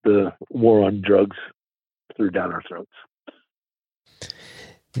science that the war on drugs threw down our throats?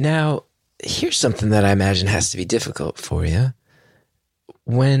 Now, here's something that I imagine has to be difficult for you.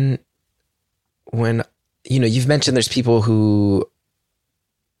 When you've mentioned there's people who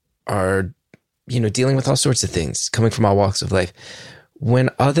are, dealing with all sorts of things, coming from all walks of life. When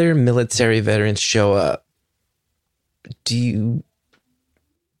other military veterans show up,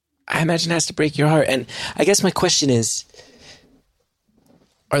 I imagine it has to break your heart. And I guess my question is,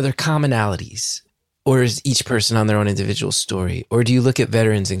 are there commonalities, or is each person on their own individual story? Or do you look at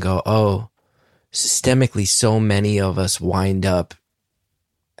veterans and go, oh, systemically, so many of us wind up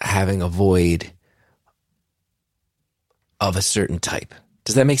having a void of a certain type?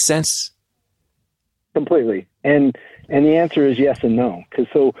 Does that make sense? Completely. And the answer is yes and no.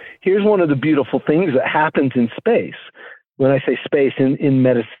 So here's one of the beautiful things that happens in space. When I say space, in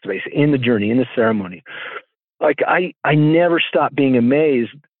medicine space, in the journey, in the ceremony, I never stop being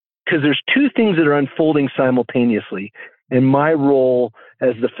amazed, because there's two things that are unfolding simultaneously. And my role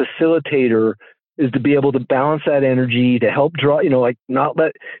as the facilitator is to be able to balance that energy, to help draw, to help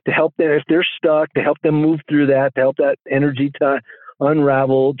them, if they're stuck, to help them move through that, to help that energy to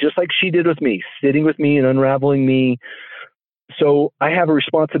unravel, just like she did with me, sitting with me and unraveling me. So I have a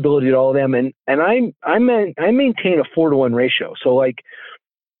responsibility to all of them, and I maintain a 4-to-1 ratio. So I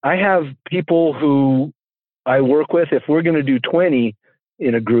have people who I work with. If we're going to do 20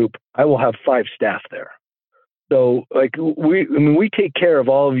 in a group, I will have 5 staff there. So we take care of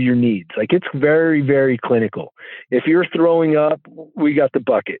all of your needs. It's very, very clinical. If you're throwing up, we got the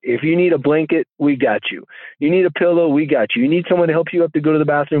bucket. If you need a blanket, we got you. You need a pillow, we got you. You need someone to help you up to go to the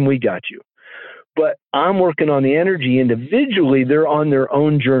bathroom, we got you. But I'm working on the energy individually. They're on their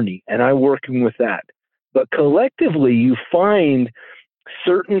own journey, and I'm working with that. But collectively, you find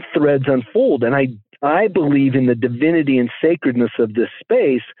certain threads unfold. And I believe in the divinity and sacredness of this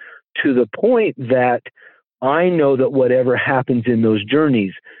space, to the point that I know that whatever happens in those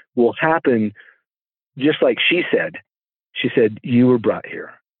journeys will happen just like she said. She said, you were brought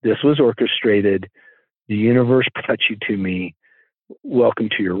here. This was orchestrated. The universe brought you to me. Welcome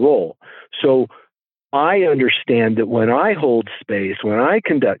to your role. So I understand that when I hold space, when I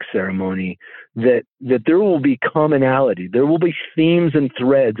conduct ceremony, that there will be commonality. There will be themes and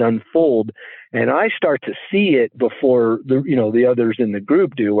threads unfold, and I start to see it before the others in the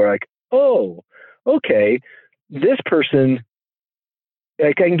group do. Where like, oh, okay, this person.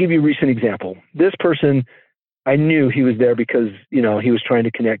 Like I can give you a recent example. This person, I knew he was there because he was trying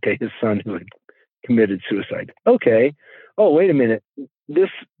to connect to his son who had committed suicide. Okay. Oh, wait a minute. This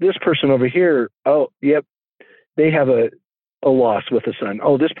person over here. Oh, yep. They have a loss with a son.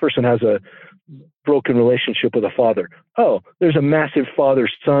 Oh, this person has a broken relationship with a father. Oh, there's a massive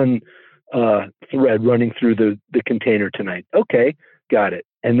father-son thread running through the container tonight. Okay, got it.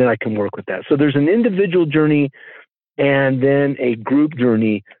 And then I can work with that. So there's an individual journey and then a group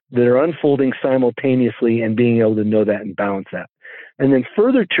journey that are unfolding simultaneously, and being able to know that and balance that. And then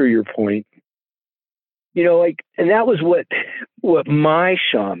further to your point, and that was what my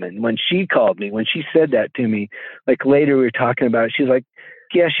shaman, when she called me, when she said that to me, like later we were talking about it, she's like,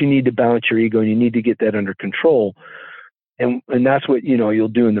 yes, you need to balance your ego and you need to get that under control. And that's what, you'll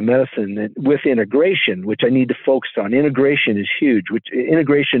do in the medicine. And with integration, which I need to focus on. Integration is huge, which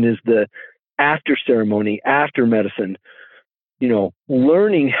integration is the after ceremony, after medicine,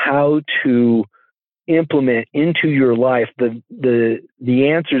 learning how to implement into your life the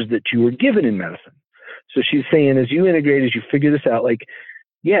answers that you were given in medicine. So she's saying, as you integrate, as you figure this out, like,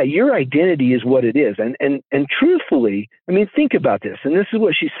 yeah, your identity is what it is. And truthfully, I mean, think about this. And this is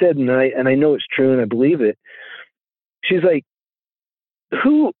what she said, and I know it's true and I believe it. She's like,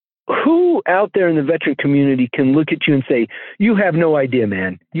 who out there in the veteran community can look at you and say, you have no idea,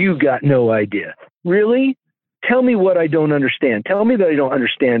 man. You got no idea. Really? Tell me what I don't understand. Tell me that I don't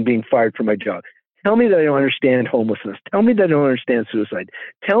understand being fired from my job. Tell me that I don't understand homelessness. Tell me that I don't understand suicide.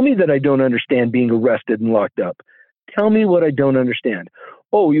 Tell me that I don't understand being arrested and locked up. Tell me what I don't understand.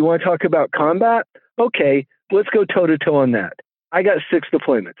 Oh, you want to talk about combat? Okay, let's go toe-to-toe on that. I got 6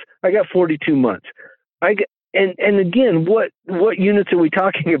 deployments. I got 42 months. And again, what units are we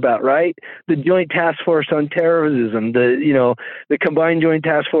talking about, right? The Joint Task Force on Terrorism, the Combined Joint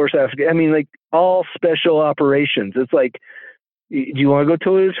Task Force, I mean, like all special operations. It's like, do you want to go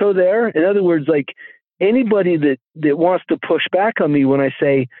toe-to-toe there? In other words, like anybody that wants to push back on me when I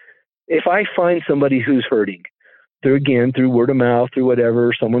say, if I find somebody who's hurting, through word of mouth, through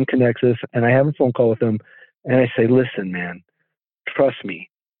whatever, someone connects us, and I have a phone call with them, and I say, listen, man, trust me.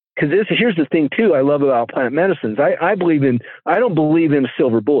 Because here's the thing, too, I love about plant medicines. I don't believe in a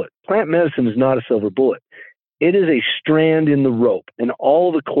silver bullet. Plant medicine is not a silver bullet. It is a strand in the rope, and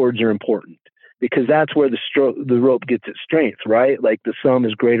all the cords are important because that's where the rope gets its strength, right? Like the sum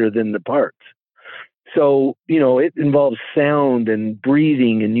is greater than the parts. So, it involves sound and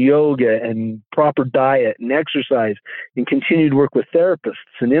breathing and yoga and proper diet and exercise and continued work with therapists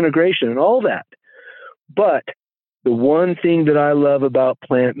and integration and all that. But the one thing that I love about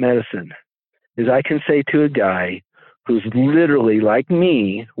plant medicine is I can say to a guy who's literally like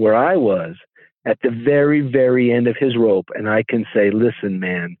me, where I was, at the very, very end of his rope, and I can say, listen,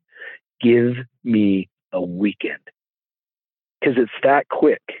 man, give me a weekend. Because it's that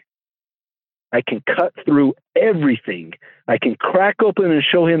quick. I can cut through everything. I can crack open and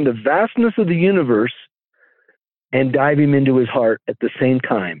show him the vastness of the universe and dive him into his heart at the same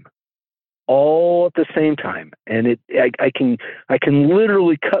time. All at the same time. And I can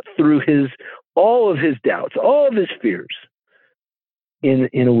literally cut through all of his doubts, all of his fears in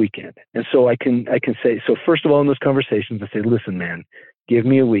a weekend. And so I can say, so first of all, in those conversations, I say, listen, man, give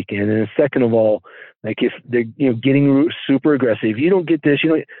me a weekend. And then second of all, like if they're getting super aggressive, you don't get this,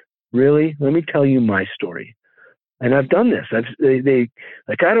 really, let me tell you my story. And I've done this. They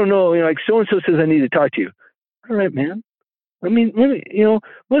like, I don't know, like so-and-so says I need to talk to you. All right, man. Let me,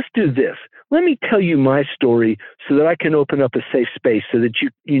 let's do this. Let me tell you my story so that I can open up a safe space so that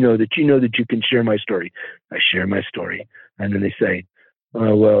you know that you can share my story. I share my story. And then they say,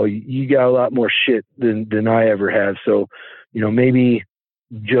 oh, well, you got a lot more shit than I ever have. So, maybe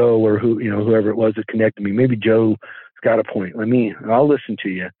Joe or whoever it was that connected me, maybe Joe's got a point. I'll listen to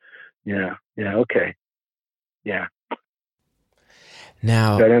you. Yeah. Okay. Yeah.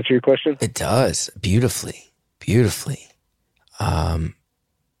 Now, does that answer your question? It does. Beautifully.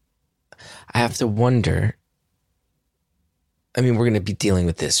 I have to wonder, I mean, we're going to be dealing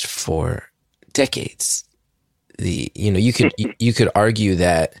with this for decades. You could argue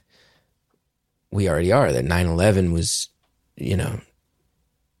that we already are, that 9/11 was,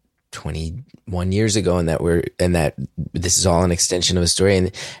 21 years ago, and that this is all an extension of a story,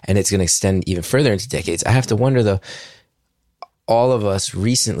 and it's going to extend even further into decades. I have to wonder though, all of us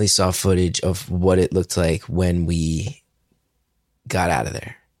recently saw footage of what it looked like when we got out of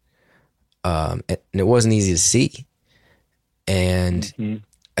there. And it wasn't easy to see. And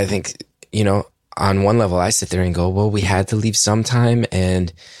I think, you know, on one level, I sit there and go, well, we had to leave sometime,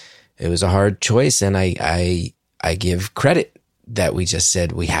 and it was a hard choice. And I give credit that we just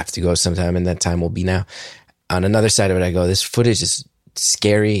said we have to go sometime, and that time will be now. On another side of it, I go, this footage is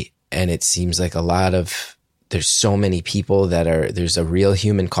scary, and it seems like there's so many people there's a real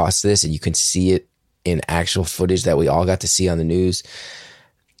human cost to this, and you can see it in actual footage that we all got to see on the news.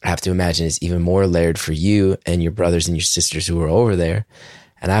 I have to imagine it's even more layered for you and your brothers and your sisters who were over there.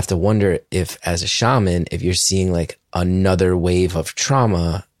 And I have to wonder if, as a shaman, if you're seeing like another wave of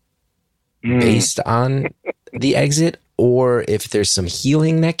trauma based on the exit, or if there's some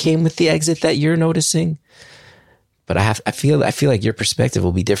healing that came with the exit that you're noticing. But I feel like your perspective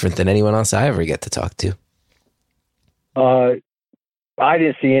will be different than anyone else I ever get to talk to. I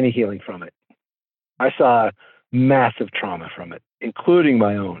didn't see any healing from it. I saw massive trauma from it, including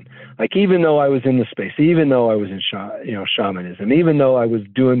my own. Like, even though I was in the space, even though I was in shamanism, even though I was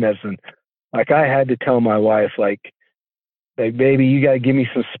doing medicine, like, I had to tell my wife, like, baby, you got to give me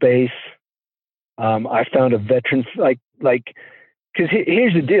some space. I found a veteran, because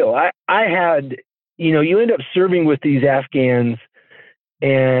here's the deal. I had, you end up serving with these Afghans,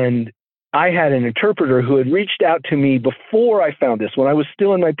 and I had an interpreter who had reached out to me before I found this, when I was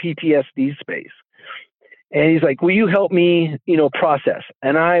still in my PTSD space. And he's like, will you help me, process?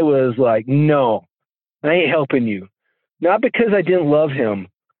 And I was like, no, I ain't helping you. Not because I didn't love him,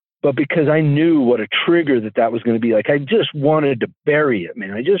 but because I knew what a trigger that was going to be. Like, I just wanted to bury it,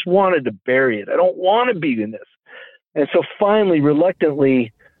 man. I just wanted to bury it. I don't want to be in this. And so finally,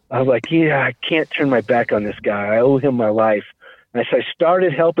 reluctantly, I was like, yeah, I can't turn my back on this guy. I owe him my life. And so I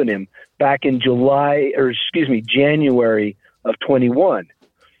started helping him back in January of 21.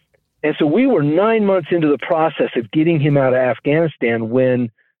 And so we were 9 months into the process of getting him out of Afghanistan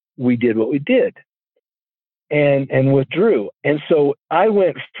when we did what we did and withdrew. And so I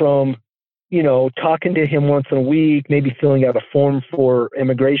went from, talking to him once a week, maybe filling out a form for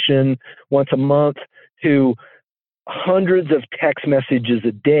immigration once a month, to hundreds of text messages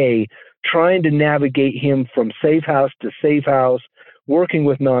a day, trying to navigate him from safe house to safe house, working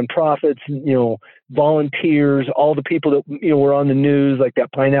with nonprofits, volunteers, all the people that, were on the news, like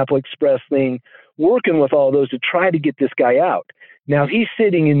that Pineapple Express thing, working with all those to try to get this guy out. Now, he's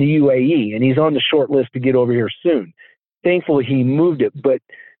sitting in the UAE, and he's on the short list to get over here soon. Thankfully, he moved it. But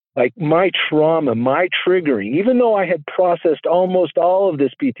like, my trauma, my triggering, even though I had processed almost all of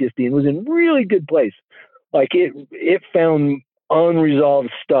this PTSD and was in really good place, like, it found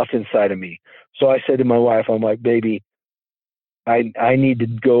unresolved stuff inside of me. So I said to my wife, I'm like, baby, I need to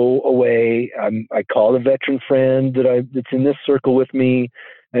go away. I called a veteran friend that's in this circle with me.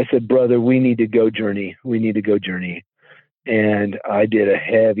 I said, brother, we need to go journey. We need to go journey. And I did a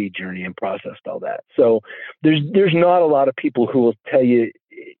heavy journey and processed all that. So there's not a lot of people who will tell you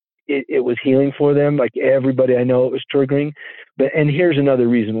it was healing for them. Like, everybody I know, it was triggering. And here's another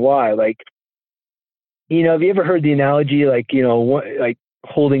reason why. Like, have you ever heard the analogy, like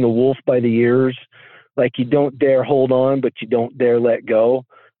holding a wolf by the ears? Like, you don't dare hold on, but you don't dare let go.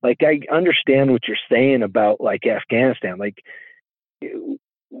 Like, I understand what you're saying about, like, Afghanistan. Like,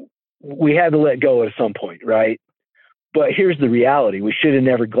 we had to let go at some point, right? But here's the reality. We should have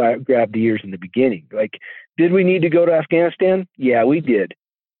never grabbed the ears in the beginning. Like, did we need to go to Afghanistan? Yeah, we did.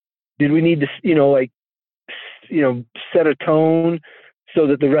 Did we need to, set a tone so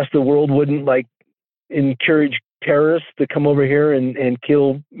that the rest of the world wouldn't, like, encourage terrorists to come over here and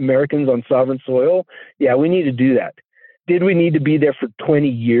kill Americans on sovereign soil? Yeah, we need to do that. Did we need to be there for 20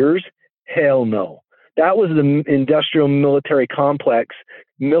 years? Hell no. That was the industrial military complex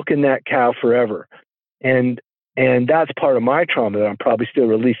milking that cow forever. And that's part of my trauma that I'm probably still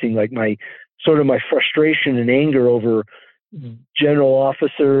releasing, like my frustration and anger over general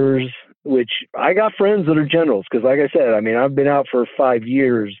officers, which I got friends that are generals. Cause like I said, I've been out for 5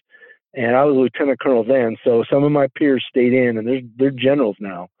 years, and I was lieutenant colonel then. So some of my peers stayed in, and they're generals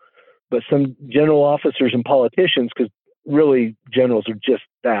now. But some general officers and politicians, because really generals are just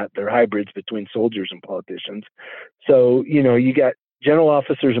that. They're hybrids between soldiers and politicians. So, you got general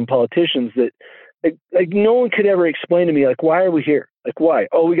officers and politicians that, like no one could ever explain to me, like, why are we here? Like, why?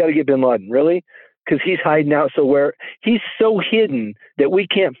 Oh, we got to get bin Laden. Really? Because he's hiding out. So he's so hidden that we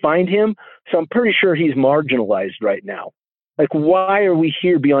can't find him. So I'm pretty sure he's marginalized right now. Like, why are we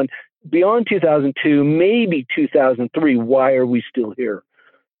here beyond 2002, maybe 2003? Why are we still here?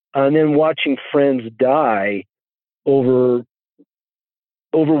 And then watching friends die over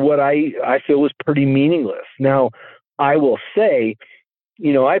what I feel was pretty meaningless. Now, I will say,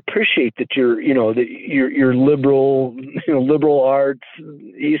 I appreciate that you're liberal, liberal arts,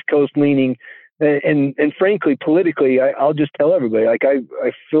 East Coast leaning, and frankly, politically, I'll just tell everybody, like, I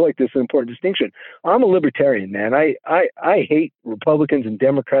feel like this is an important distinction. I'm a libertarian, man. I hate Republicans and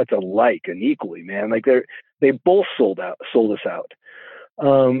Democrats alike and equally, man. Like they both sold us out.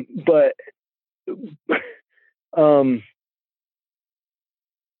 But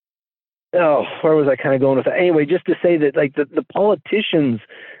where was I kind of going with that? Anyway, just to say that, like, the politicians,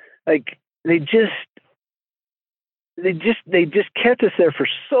 like, they just kept us there for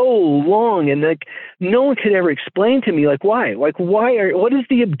so long, and like no one could ever explain to me, like, why, what is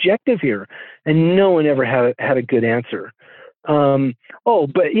the objective here, and no one ever had a good answer.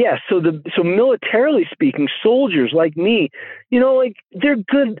 But yeah, so militarily speaking, soldiers like me, like, they're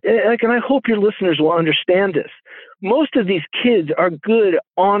good, like, and I hope your listeners will understand this. Most of these kids are good,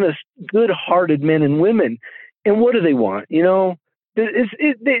 honest, good-hearted men and women, and what do they want? You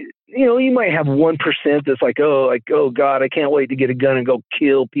might have 1% that's like, oh God, I can't wait to get a gun and go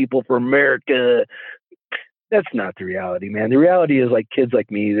kill people for America. That's not the reality, man. The reality is, like, kids like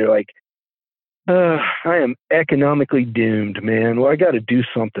me, they're like, I am economically doomed, man. Well, I got to do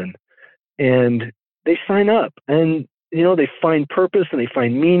something. And they sign up, and, they find purpose and they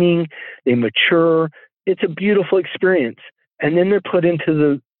find meaning. They mature. It's a beautiful experience. And then they're put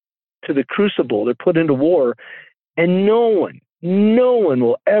into the crucible. They're put into war, and no one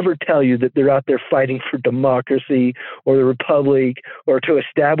will ever tell you that they're out there fighting for democracy or the republic or to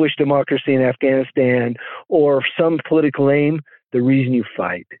establish democracy in Afghanistan or some political aim. The reason you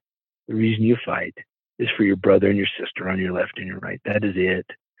fight is for your brother and your sister on your left and your right. That is it.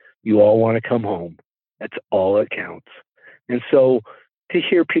 You all want to come home. That's all that counts. And so to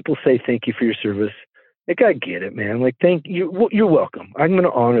hear people say thank you for your service, like, I get it, man. Like, thank you. You're welcome. I'm going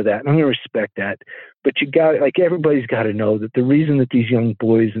to honor that, and I'm going to respect that. But everybody's got to know that the reason that these young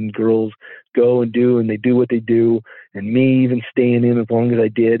boys and girls go and they do what they do, and me even staying in as long as I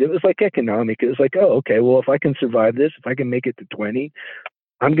did, it was like economic. It was like, oh, okay, well, if I can survive this, if I can make it to 20,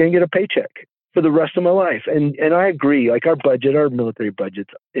 I'm going to get a paycheck for the rest of my life. And I agree. Like, our military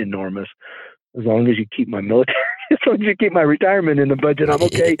budget's enormous. As long as you keep my military, as long as you keep my retirement in the budget, I'm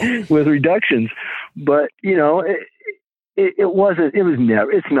okay with reductions. But,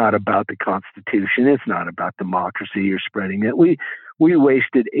 it's not about the Constitution. It's not about democracy or spreading it. We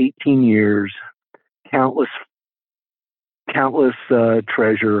wasted 18 years, countless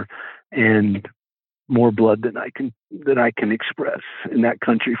treasure, and more blood than I can express in that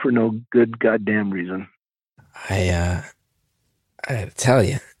country for no good goddamn reason. I gotta tell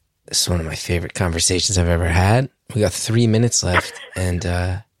you, this is one of my favorite conversations I've ever had. We got 3 minutes left, and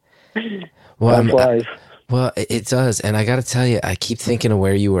well, it does. And I got to tell you, I keep thinking of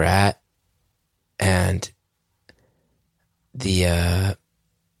where you were at, and the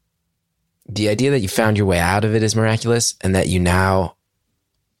idea that you found your way out of it is miraculous, and that you now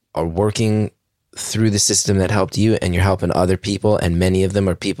are working through the system that helped you, and you're helping other people, and many of them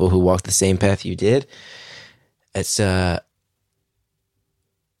are people who walked the same path you did.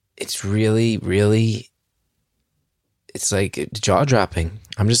 It's really, really, it's like jaw-dropping.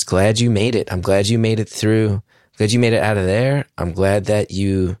 I'm just glad you made it. I'm glad you made it through. Glad you made it out of there. I'm glad that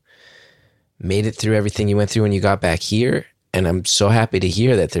you made it through everything you went through when you got back here. And I'm so happy to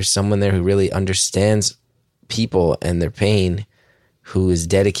hear that there's someone there who really understands people and their pain, who is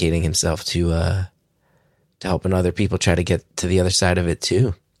dedicating himself to helping other people try to get to the other side of it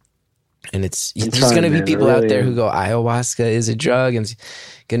too. And there's going to be people out there who go, ayahuasca is a drug, and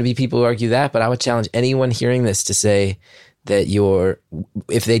going to be people who argue that. But I would challenge anyone hearing this to say that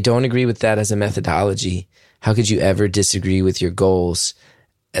if they don't agree with that as a methodology, how could you ever disagree with your goals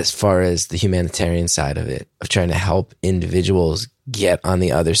as far as the humanitarian side of it, of trying to help individuals get on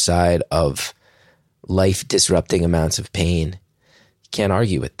the other side of life disrupting amounts of pain? You can't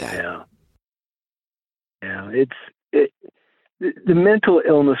argue with that. Yeah. The mental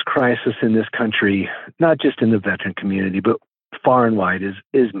illness crisis in this country, not just in the veteran community, but far and wide,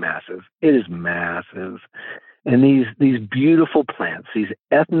 is massive. It is massive. And these beautiful plants, these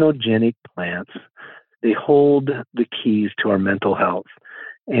ethnogenic plants, they hold the keys to our mental health.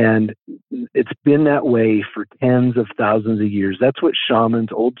 And it's been that way for tens of thousands of years. That's what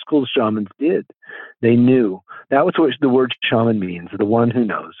old school shamans did. They knew. That was what the word shaman means, the one who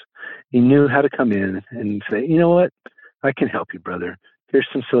knows. He knew how to come in and say, you know what? I can help you, brother. Here's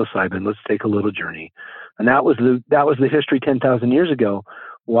some psilocybin. Let's take a little journey. And that was the history 10,000 years ago.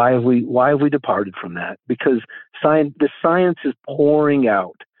 Why have we departed from that? Because the science is pouring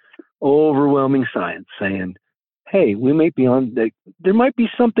out, overwhelming science, saying, hey, we may be there might be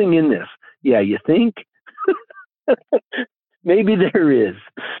something in this. Yeah, you think? Maybe there is.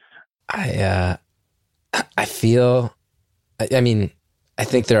 I feel, I mean, I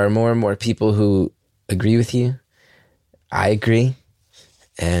think there are more and more people who agree with you. I agree.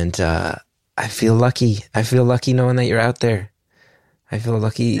 And I feel lucky. I feel lucky knowing that you're out there. I feel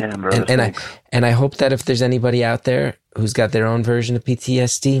lucky. Yeah, brother, and I hope that if there's anybody out there who's got their own version of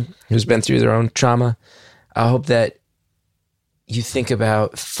PTSD, who's been through their own trauma, I hope that you think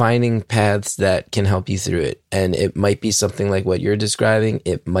about finding paths that can help you through it. And it might be something like what you're describing.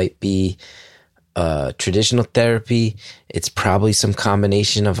 It might be traditional therapy. It's probably some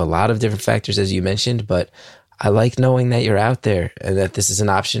combination of a lot of different factors, as you mentioned, but I like knowing that you're out there and that this is an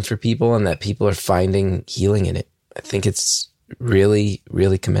option for people and that people are finding healing in it. I think it's really,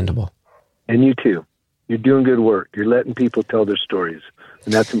 really commendable. And you too. You're doing good work. You're letting people tell their stories,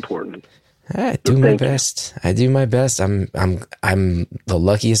 and that's important. I do my best. I do my best. I'm the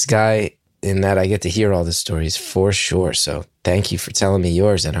luckiest guy in that I get to hear all the stories for sure. So thank you for telling me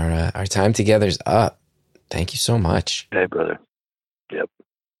yours, and our time together's up. Thank you so much. Hey, brother. Yep.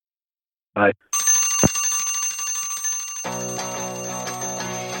 Bye.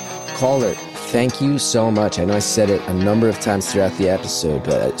 Caller, thank you so much. I know I said it a number of times throughout the episode,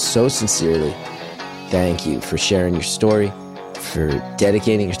 but so sincerely, thank you for sharing your story, for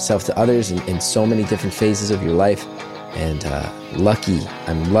dedicating yourself to others in so many different phases of your life. And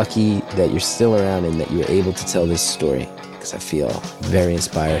I'm lucky that you're still around and that you're able to tell this story, because I feel very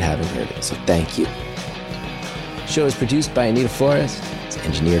inspired having heard it. So thank you. The show is produced by Anita Flores. It's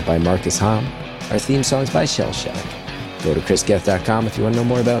engineered by Marcus Hom. Our theme song is by Shell Shock. Go to chrisgeth.com if you want to know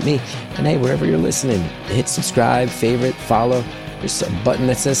more about me. And hey, wherever you're listening, hit subscribe, favorite, follow. There's a button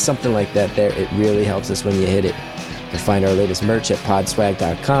that says something like that there. It really helps us when you hit it. You can find our latest merch at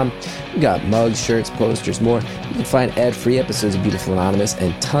podswag.com. We got mugs, shirts, posters, more. You can find ad-free episodes of Beautiful Anonymous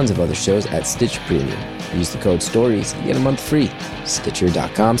and tons of other shows at Stitcher Premium. Use the code STORIES. You get a month free.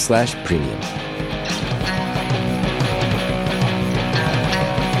 Stitcher.com/premium.